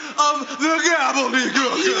anniversary of the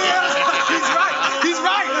Gobbledygooker. He's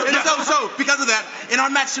right. And so, because of that, in our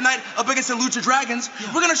match tonight up against the Lucha Dragons,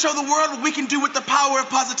 we're going to show the world what we can do with the power of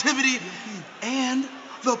positivity and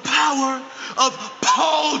the power of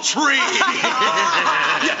poultry.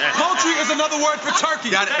 Poultry is another word for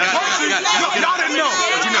turkey. Got it. Poultry. Y'all didn't know.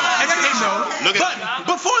 But you know. I didn't know. Look at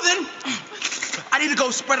But before then, I need to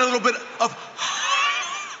go spread a little bit of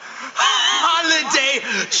holiday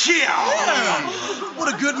cheer.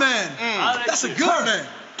 What a good man. That's a good man.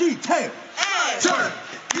 Detail. Turn.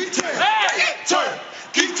 Detail. Hey! Turn.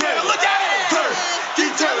 Detail. Look